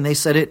slick. And they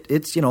said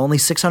it's only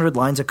 600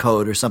 lines of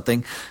code or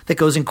something that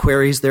goes and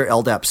queries their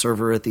LDAP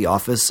server at the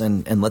office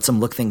and lets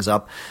them look things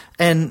up.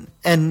 And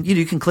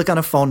you can click on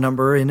a phone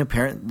number,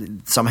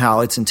 and somehow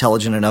it's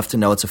intelligent enough to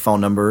know it's a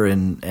phone number,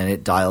 and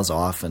it dials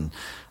off and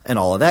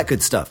all of that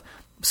good stuff.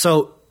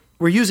 So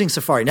we're using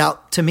Safari now.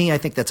 To me, I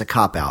think that's a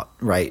cop out,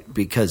 right?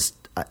 Because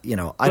I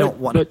don't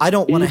want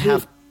to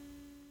have.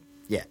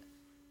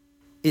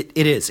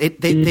 It is. Is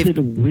it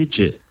a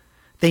widget?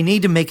 They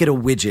need to make it a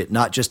widget,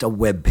 not just a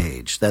web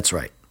page. That's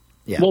right.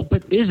 Yeah. Well,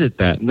 but is it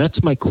that? And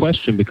that's my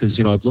question, because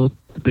I've looked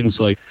at things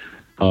like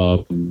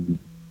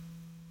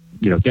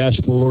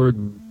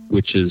dashboard,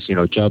 which is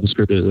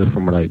JavaScript.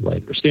 From what I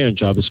understand,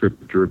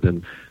 JavaScript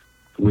driven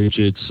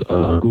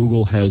widgets.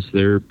 Google has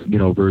their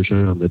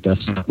version on the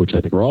desktop, which I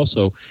think are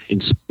also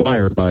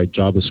inspired by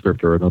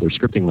JavaScript or another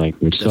scripting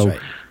language. That's right.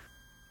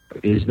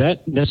 Is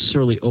that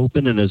necessarily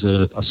open? And as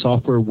a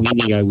software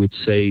weenie, I would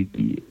say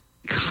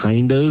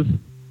kind of.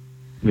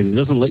 I mean, it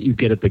doesn't let you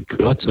get at the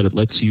guts, but it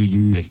lets you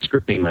use a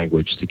scripting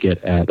language to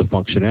get at the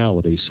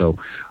functionality. So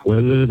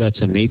whether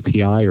that's an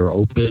API or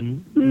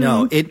open,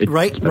 no.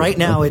 Right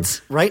now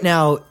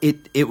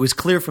it was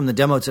clear from the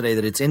demo today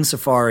that it's in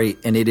Safari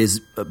and it is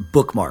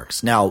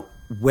bookmarks. Now,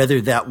 whether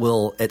that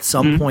will at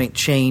some point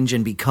change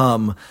and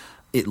become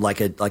like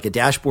a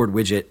dashboard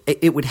widget,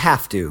 it would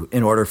have to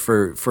in order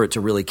for it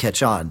to really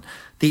catch on.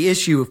 The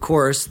issue, of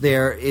course,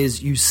 there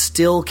is you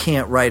still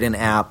can't write an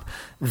app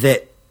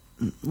that,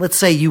 let's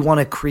say you want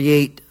to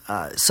create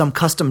some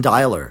custom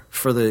dialer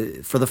for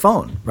the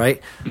phone,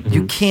 right? Mm-hmm.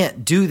 You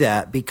can't do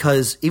that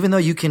because even though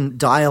you can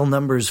dial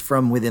numbers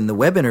from within the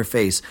web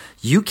interface,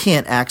 you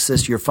can't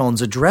access your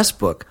phone's address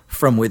book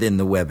from within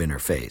the web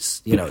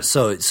interface.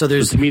 So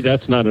there's to me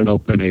that's not an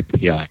open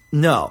API.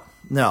 No,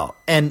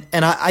 and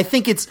I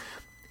think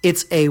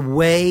it's a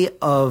way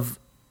of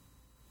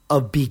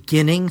a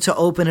beginning to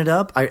open it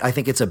up. I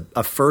think it's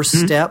a first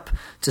step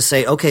to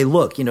say, okay,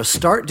 look,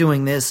 start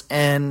doing this,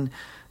 and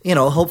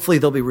hopefully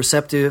they'll be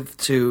receptive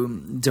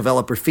to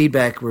developer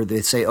feedback where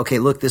they say, okay,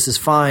 look, this is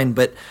fine,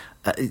 but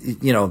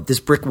this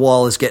brick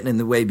wall is getting in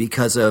the way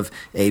because of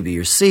A, B,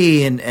 or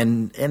C, and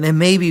then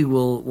maybe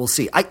we'll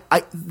see.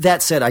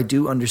 That said, I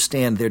do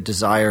understand their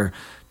desire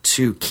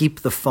to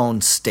keep the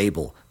phone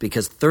stable,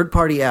 because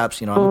third-party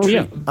apps,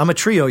 I'm a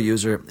Trio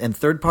user, and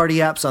third-party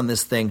apps on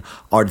this thing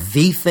are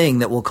the thing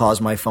that will cause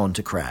my phone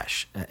to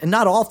crash. And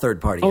not all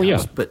third-party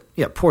apps, but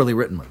poorly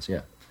written ones,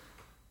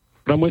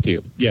 But I'm with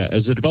you. Yeah,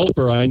 as a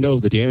developer, I know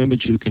the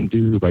damage you can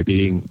do by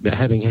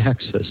having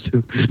access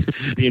to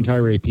the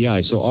entire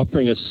API. So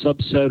offering a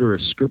subset or a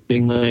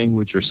scripting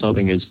language or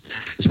something is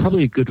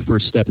probably a good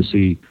first step to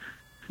see,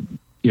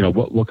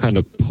 what kind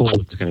of pull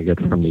it's going to get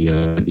from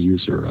the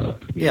user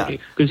community.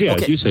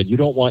 Because as you said, you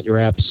don't want your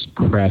apps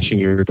crashing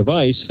your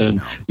device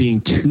and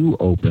being too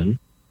open.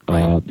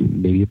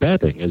 Maybe a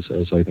bad thing, as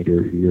I think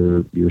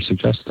you're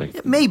suggesting.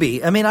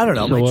 Maybe. I mean, I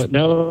don't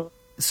know.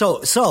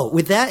 So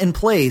with that in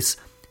place,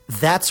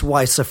 that's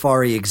why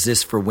Safari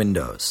exists for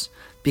Windows,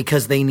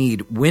 because they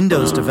need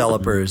Windows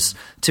developers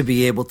to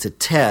be able to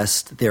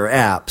test their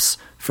apps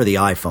for the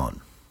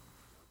iPhone.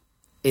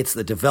 It's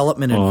the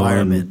development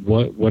environment.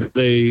 What have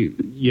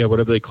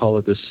they call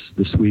it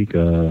this week?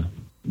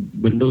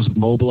 Windows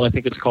Mobile, I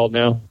think it's called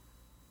now.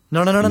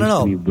 No.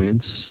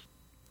 Wince.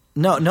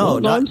 No.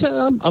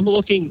 I'm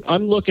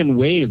looking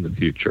way in the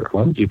future.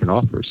 Why would you even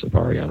offer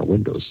Safari on a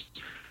Windows?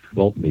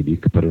 Well, maybe you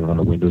could put it on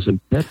a Windows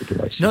embedded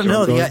device. No.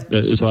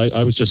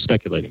 I was just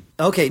speculating.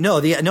 Okay,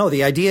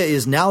 the idea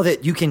is now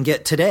that you can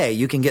get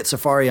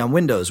Safari on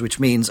Windows,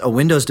 which means a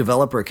Windows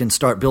developer can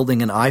start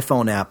building an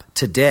iPhone app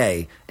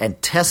today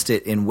and test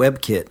it in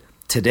WebKit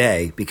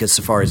today, because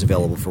Safari is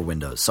available for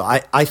Windows. So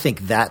I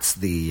think that's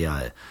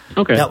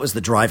that was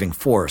the driving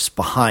force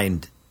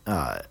behind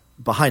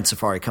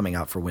Safari coming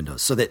out for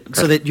Windows, so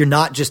that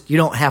you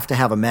don't have to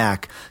have a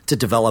Mac to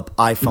develop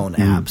iPhone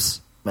apps.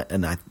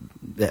 And I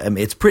mean,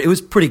 it was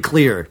pretty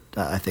clear.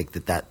 I think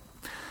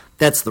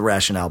that's the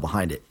rationale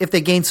behind it. If they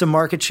gain some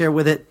market share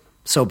with it,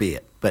 so be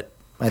it. But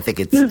I think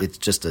it's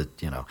just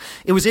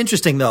It was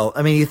interesting though.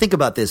 I mean, you think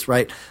about this,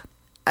 right?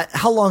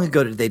 How long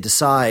ago did they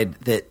decide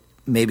that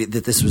maybe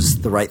that this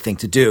was the right thing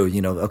to do?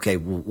 Okay,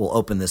 we'll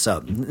open this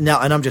up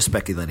now. And I'm just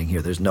speculating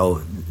here. There's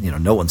no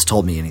one's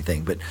told me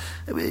anything, but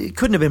it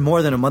couldn't have been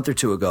more than a month or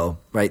two ago,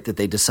 right? That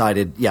they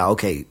decided,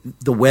 okay,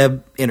 the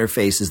web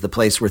interface is the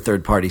place where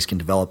third parties can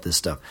develop this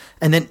stuff.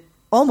 And then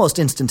almost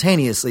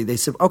instantaneously they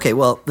said, okay,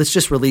 well, let's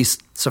just release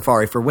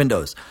Safari for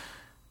Windows.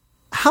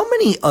 How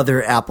many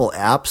other Apple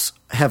apps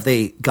have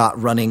they got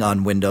running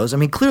on Windows? I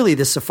mean, clearly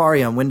this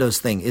Safari on Windows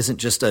thing isn't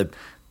just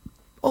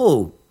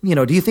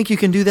do you think you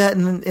can do that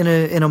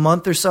in a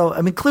month or so?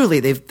 I mean,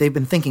 clearly they've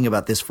been thinking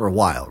about this for a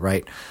while,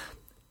 right?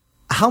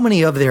 How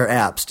many of their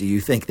apps do you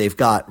think they've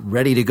got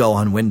ready to go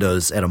on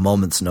Windows at a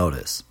moment's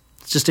notice?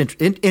 It's just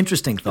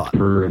interesting thought.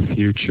 For a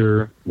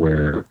future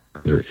where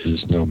there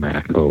is no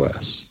Mac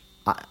OS.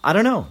 I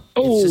don't know.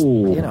 It's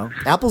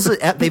just, Apple's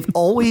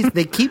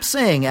they keep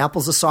saying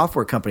Apple's a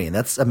software company, and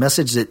that's a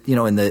message that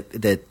in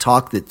the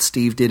talk that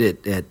Steve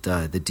did at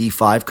the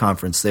D5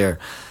 conference there.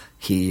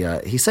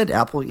 He said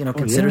Apple,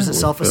 considers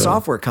itself a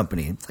software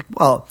company. It's like,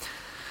 well,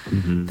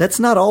 that's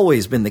not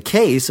always been the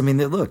case. I mean,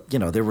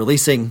 they're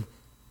releasing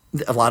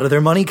a lot of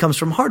their money comes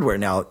from hardware.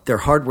 Now, their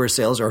hardware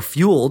sales are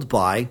fueled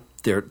by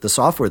the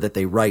software that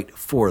they write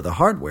for the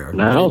hardware.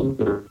 Now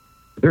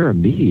they're a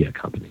media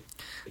company.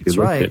 That's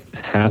right.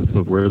 At half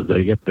of where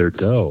they get their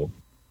dough.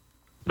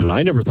 And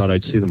I never thought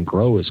I'd see them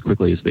grow as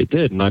quickly as they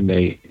did. And I'm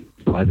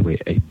by the way,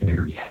 a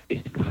very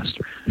happy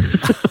investor.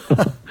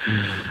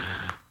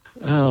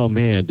 Oh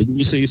man! Didn't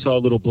you say you saw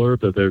a little blurb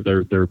that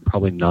they're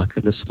probably not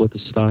going to split the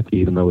stock,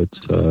 even though it's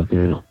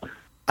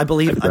I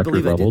believe I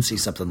did see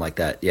something like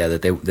that. Yeah,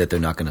 that they're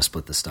not going to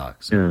split the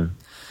stock. So. Yeah.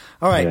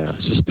 All right. Yeah.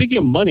 So speaking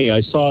of money, I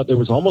saw there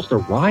was almost a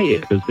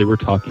riot because they were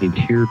talking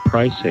tiered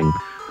pricing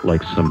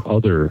like some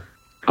other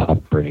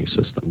operating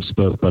systems,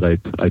 but I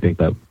think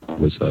that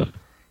was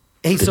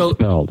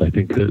dispelled. I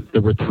think that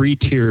there were 3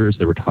 tiers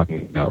they were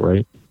talking about,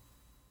 right?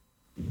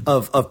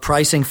 Of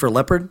pricing for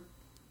Leopard.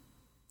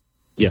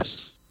 Yes.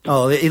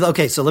 Oh,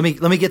 okay. So let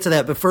me get to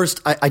that. But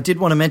first, I did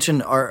want to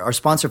mention our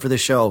sponsor for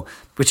this show,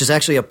 which is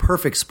actually a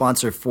perfect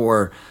sponsor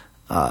for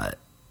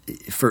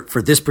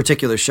this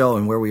particular show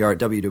and where we are at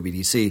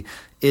WWDC,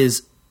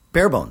 is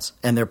Barebones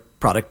and their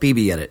product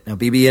BBEdit. Now,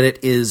 BBEdit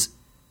is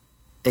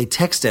a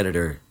text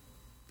editor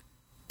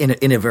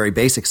in a very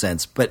basic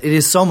sense, but it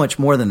is so much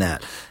more than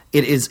that.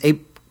 It is a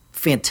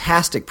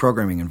fantastic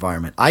programming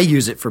environment. I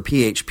use it for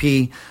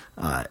PHP.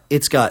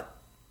 It's got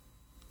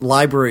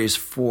libraries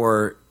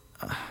for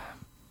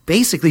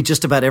basically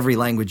just about every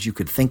language you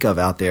could think of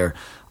out there,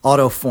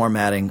 auto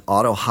formatting,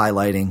 auto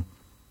highlighting,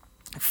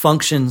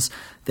 functions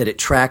that it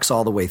tracks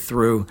all the way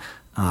through.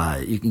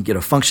 You can get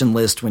a function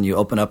list when you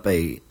open up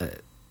a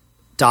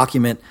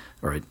document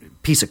or a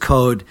piece of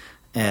code,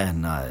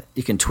 and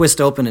you can twist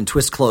open and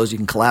twist close. You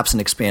can collapse and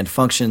expand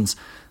functions.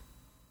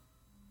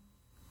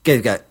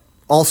 They've got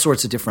all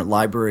sorts of different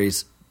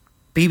libraries.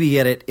 BB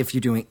Edit, if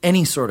you're doing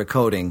any sort of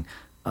coding,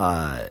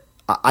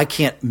 I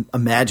can't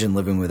imagine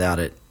living without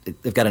it.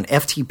 They've got an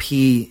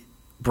FTP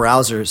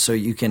browser, so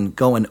you can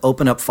go and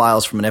open up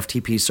files from an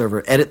FTP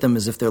server, edit them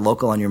as if they're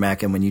local on your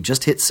Mac, and when you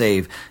just hit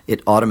save,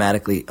 it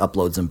automatically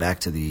uploads them back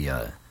to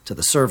the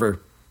server.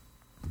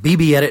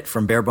 BB Edit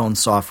from Barebones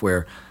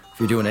Software. If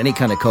you're doing any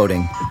kind of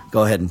coding,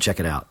 go ahead and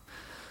check it out.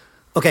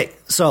 Okay,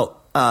 so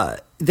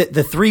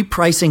the 3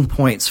 pricing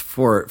points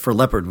for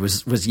Leopard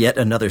was yet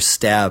another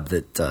stab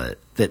that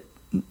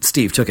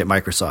Steve took at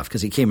Microsoft,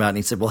 because he came out and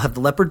he said, we'll have the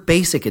Leopard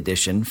Basic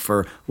Edition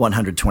for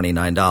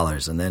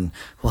 $129, and then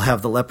we'll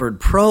have the Leopard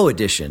Pro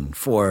Edition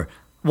for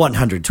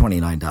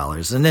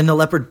 $129, and then the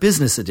Leopard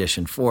Business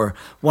Edition for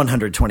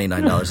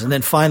 $129, and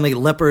then finally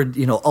Leopard,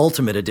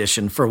 Ultimate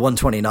Edition for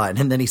 $129.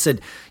 And then he said,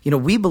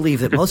 we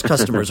believe that most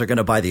customers are going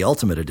to buy the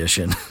Ultimate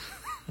Edition,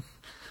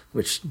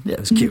 which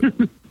was cute.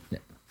 Yeah.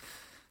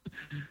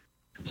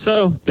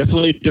 So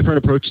definitely a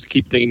different approach to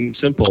keep things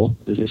simple.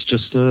 It's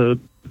just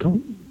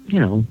don't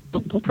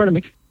try to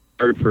make it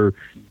hard for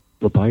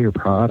to buy your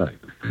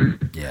product.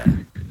 Yeah.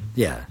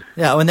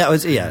 And that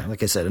was,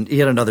 like I said,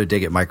 yet another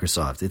dig at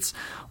Microsoft. It's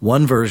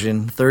one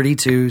version,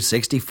 32,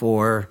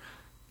 64,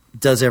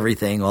 does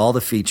everything, all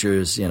the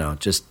features,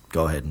 just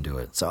go ahead and do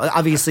it. So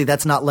obviously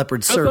that's not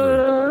Leopard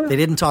server. They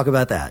didn't talk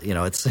about that.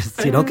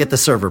 It's you don't get the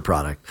server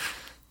product.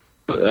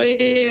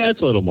 Yeah, it's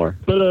a little more.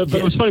 But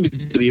it was funny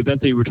because the event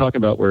that you were talking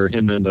about where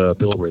him and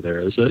Bill were there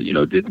is,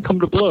 didn't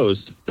come to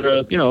blows.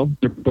 They're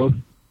both,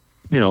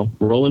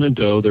 rolling in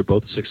dough. They're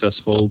both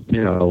successful,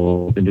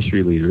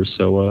 industry leaders.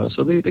 So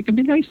they can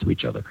be nice to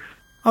each other.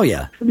 Oh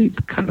yeah, it'd be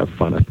kind of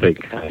fun if they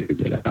kind of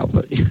did it out,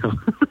 but Well,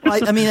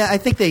 I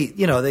think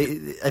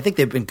I think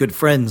they've been good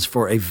friends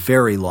for a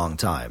very long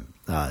time.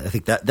 I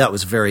think that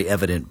was very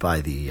evident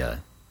by the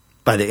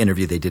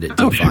interview they did at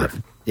D5. Sure.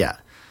 Yeah,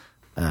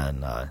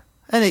 and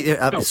they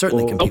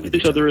certainly compete with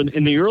each other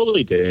in the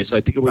early days.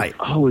 I think it was right.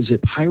 Is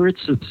it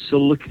Pirates of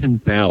Silicon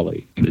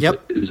Valley? It's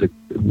a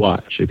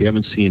watch if you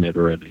haven't seen it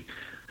already.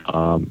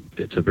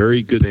 It's a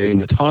very good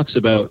thing. It talks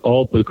about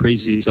all the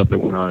crazy stuff that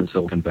went on in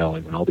Silicon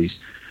Valley when all these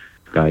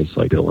guys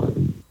like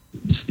Dylan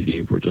and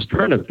Steve were just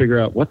trying to figure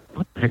out what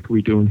the heck are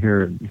we doing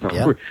here, and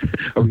are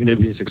we going to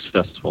be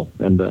successful?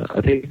 And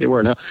I think they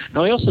were. Now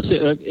I also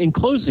say in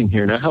closing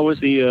here. Now, how was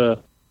the?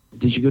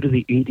 Did you go to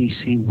the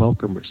ADC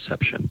welcome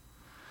reception?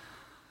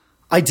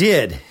 I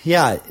did.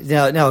 Yeah.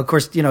 Now, of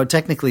course,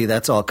 technically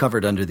that's all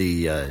covered under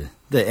the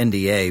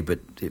NDA, but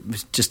it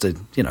was just a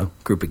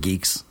group of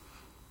geeks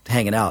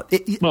hanging out. I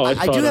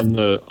saw it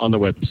on the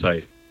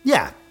website.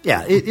 Yeah.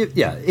 It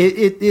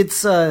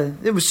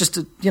was just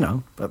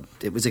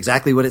it was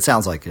exactly what it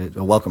sounds like,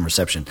 a welcome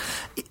reception.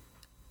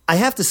 I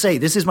have to say,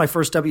 this is my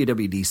first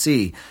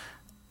WWDC.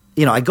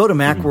 I go to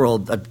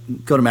Macworld. I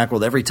go to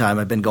Macworld every time.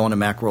 I've been going to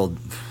Macworld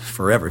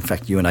forever. In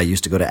fact, you and I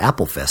used to go to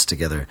Applefest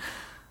together.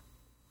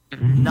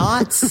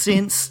 Not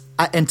since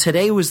and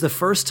today was the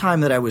first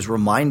time that I was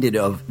reminded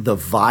of the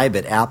vibe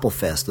at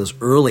Applefest, those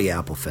early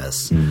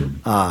Applefests,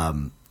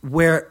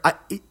 where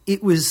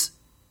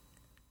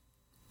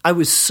I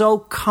was so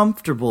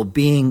comfortable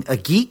being a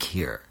geek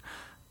here.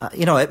 At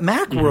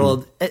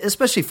Macworld,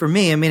 especially for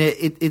me, I mean,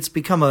 it's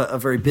become a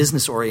very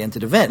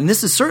business-oriented event. And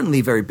this is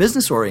certainly very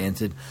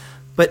business-oriented,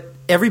 but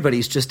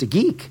everybody's just a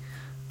geek.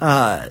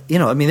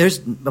 There's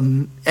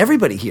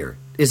everybody here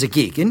is a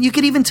geek. And you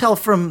could even tell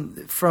from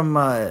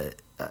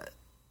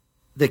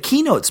the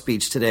keynote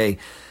speech today,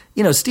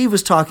 Steve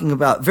was talking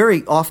about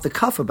very off the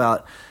cuff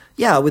about,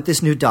 with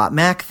this new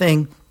 .Mac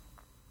thing,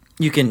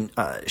 you can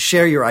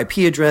share your IP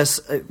address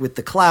with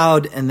the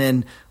cloud, and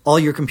then all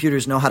your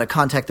computers know how to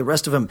contact the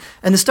rest of them.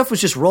 And the stuff was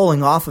just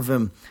rolling off of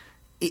him.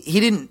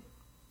 He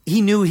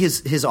knew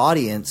his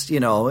audience,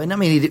 and I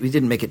mean, he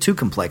didn't make it too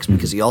complex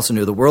because he also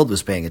knew the world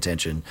was paying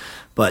attention.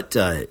 But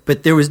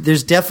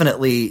there's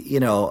definitely,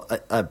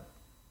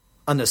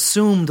 an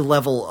assumed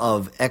level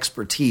of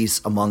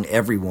expertise among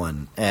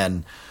everyone.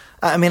 And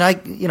I mean, I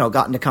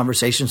got into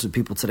conversations with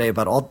people today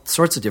about all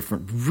sorts of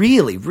different,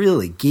 really,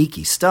 really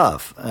geeky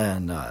stuff.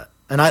 And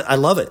I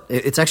love it.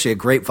 It's actually a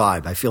great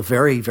vibe. I feel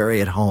very,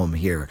 very at home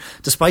here,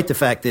 despite the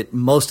fact that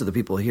most of the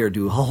people here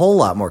do a whole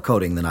lot more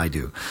coding than I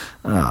do.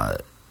 I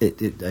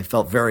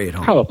felt very at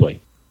home.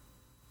 Probably.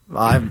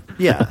 I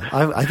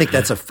think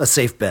that's a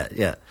safe bet.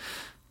 Yeah.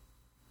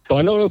 So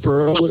I don't know if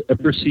we'll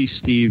ever see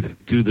Steve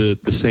do the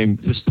same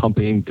fist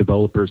pumping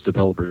developers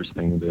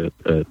thing that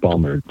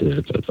Ballmer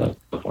did.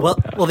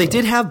 Well, they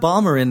did have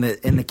Ballmer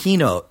in the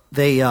keynote.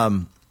 They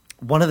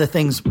one of the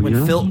things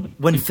when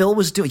Phil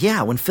was doing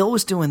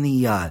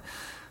the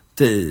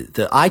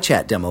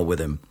iChat demo with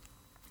him.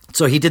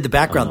 So he did the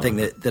background thing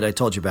that I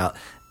told you about.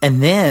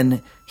 And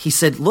then he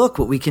said, look,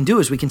 what we can do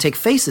is we can take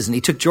faces. And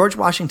he took George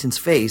Washington's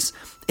face,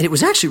 and it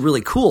was actually really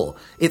cool.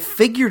 It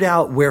figured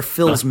out where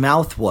Phil's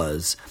mouth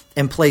was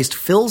and placed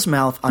Phil's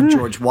mouth on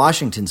George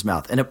Washington's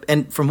mouth.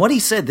 And from what he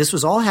said, this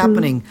was all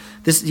happening.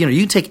 This, you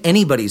can take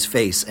anybody's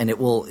face, and it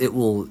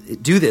will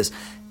do this.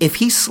 if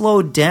he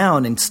slowed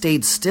down and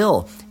stayed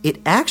still, it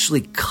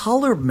actually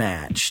color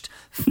matched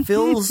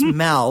Phil's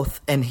mouth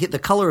and hit the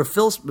color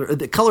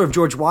of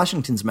George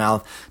Washington's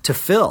mouth to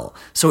Phil.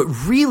 So it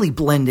really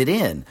blended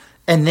in.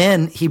 And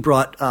then he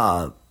brought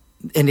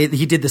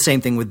he did the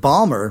same thing with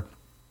Balmer.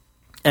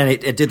 And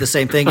it did the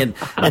same thing,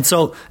 and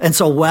so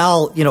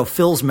while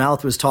Phil's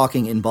mouth was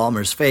talking in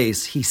Balmer's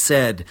face, he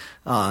said,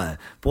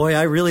 "Boy,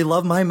 I really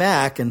love my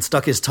Mac," and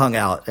stuck his tongue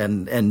out,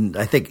 and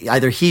I think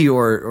either he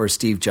or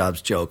Steve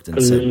Jobs joked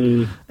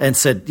and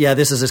said, "Yeah,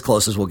 this is as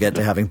close as we'll get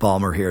to having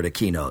Balmer here to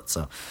keynote."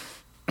 So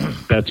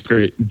that's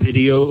great.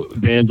 Video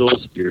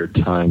vandals, your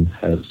time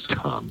has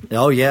come.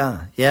 Oh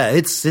yeah.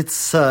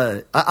 It's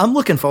I'm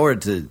looking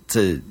forward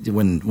to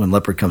when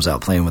Leopard comes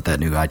out playing with that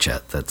new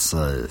iChat.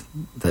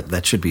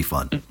 That should be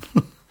fun.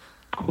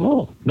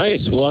 Cool,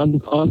 nice. Well,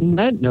 on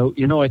that note,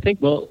 I think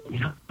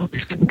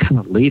it's getting kind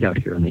of late out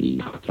here on the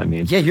East. I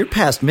mean, yeah, you're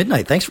past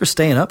midnight. Thanks for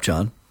staying up,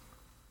 John.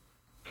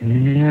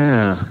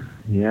 Yeah.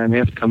 I may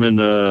have to come in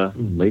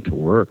late to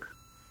work.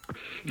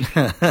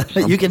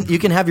 You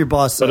can have your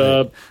boss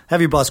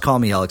call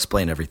me. I'll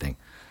explain everything.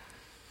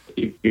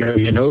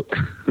 You know.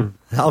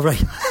 All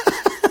right.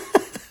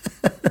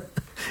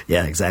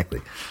 Yeah,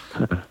 exactly.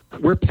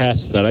 We're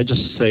past that. I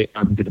just say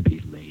I'm going to be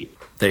late.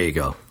 There you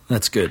go.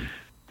 That's good.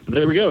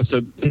 There we go.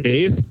 So,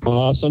 Dave,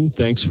 awesome.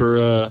 Thanks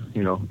for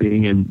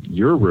being in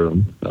your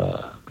room,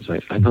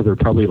 because I know there are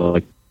probably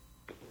like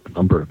a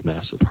number of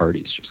massive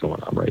parties just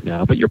going on right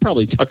now, but you're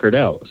probably tuckered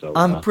out. So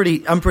I'm pretty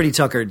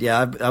tuckered.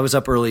 Yeah, I was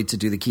up early to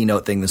do the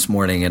keynote thing this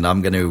morning, and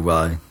I'm going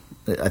to.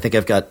 I think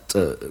I've got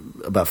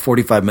about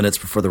 45 minutes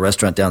before the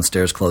restaurant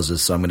downstairs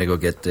closes, so I'm going to go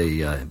get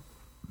a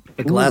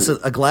glass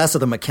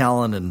of the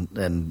Macallan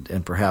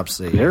and perhaps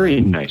a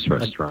very nice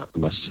restaurant, I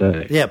must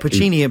say. Yeah,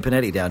 Puccini and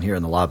Panetti down here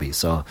in the lobby.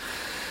 So,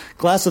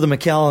 glass of the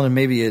Macallan and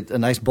maybe a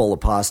nice bowl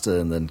of pasta,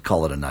 and then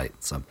call it a night.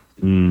 So.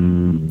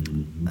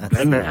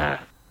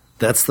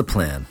 That's the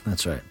plan.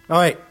 That's right. All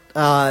right.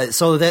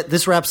 So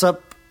this wraps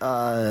up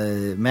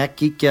Mac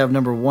Geek Gab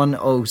number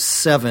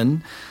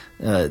 107.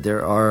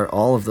 There are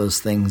all of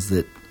those things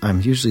that I'm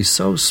usually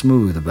so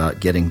smooth about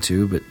getting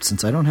to, but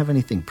since I don't have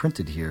anything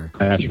printed here.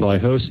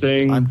 Cashfly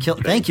hosting.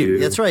 Thank you.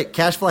 That's right.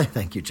 Cashfly.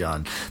 Thank you,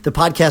 John. The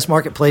podcast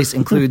marketplace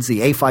includes the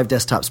A5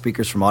 desktop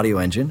speakers from Audio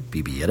Engine,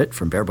 BB Edit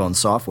from Barebones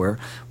Software,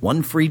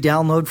 one free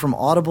download from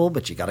Audible,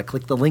 but you got to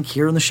click the link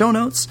here in the show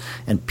notes,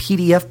 and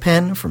PDF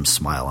Pen from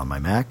Smile on My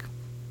Mac.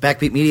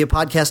 Backbeat Media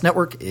Podcast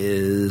Network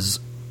is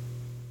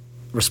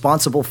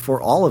responsible for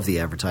all of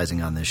the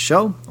advertising on this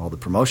show, all the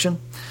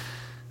promotion.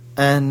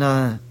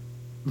 And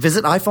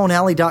visit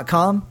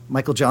iPhoneAlley.com.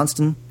 Michael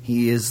Johnston,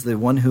 he is the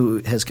one who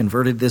has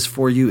converted this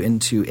for you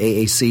into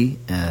AAC.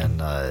 And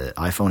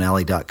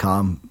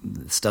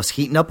iPhoneAlley.com, stuff's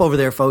heating up over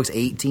there, folks.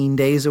 18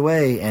 days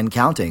away and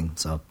counting.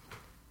 So.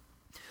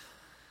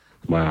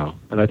 Wow.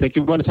 And I think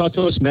you want to talk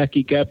to us,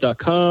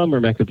 MacGeekGab.com or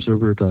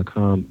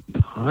MacObserver.com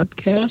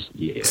podcast?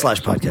 Yeah.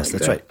 /podcast,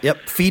 that's right.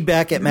 Yep.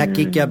 Feedback at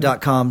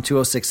MacGeekGab.com,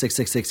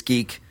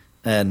 206-6666-GEEK,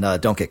 and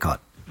don't get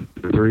caught.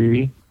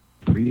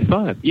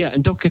 335. Yeah,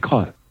 and don't get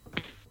caught.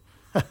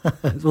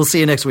 We'll see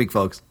you next week,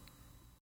 folks.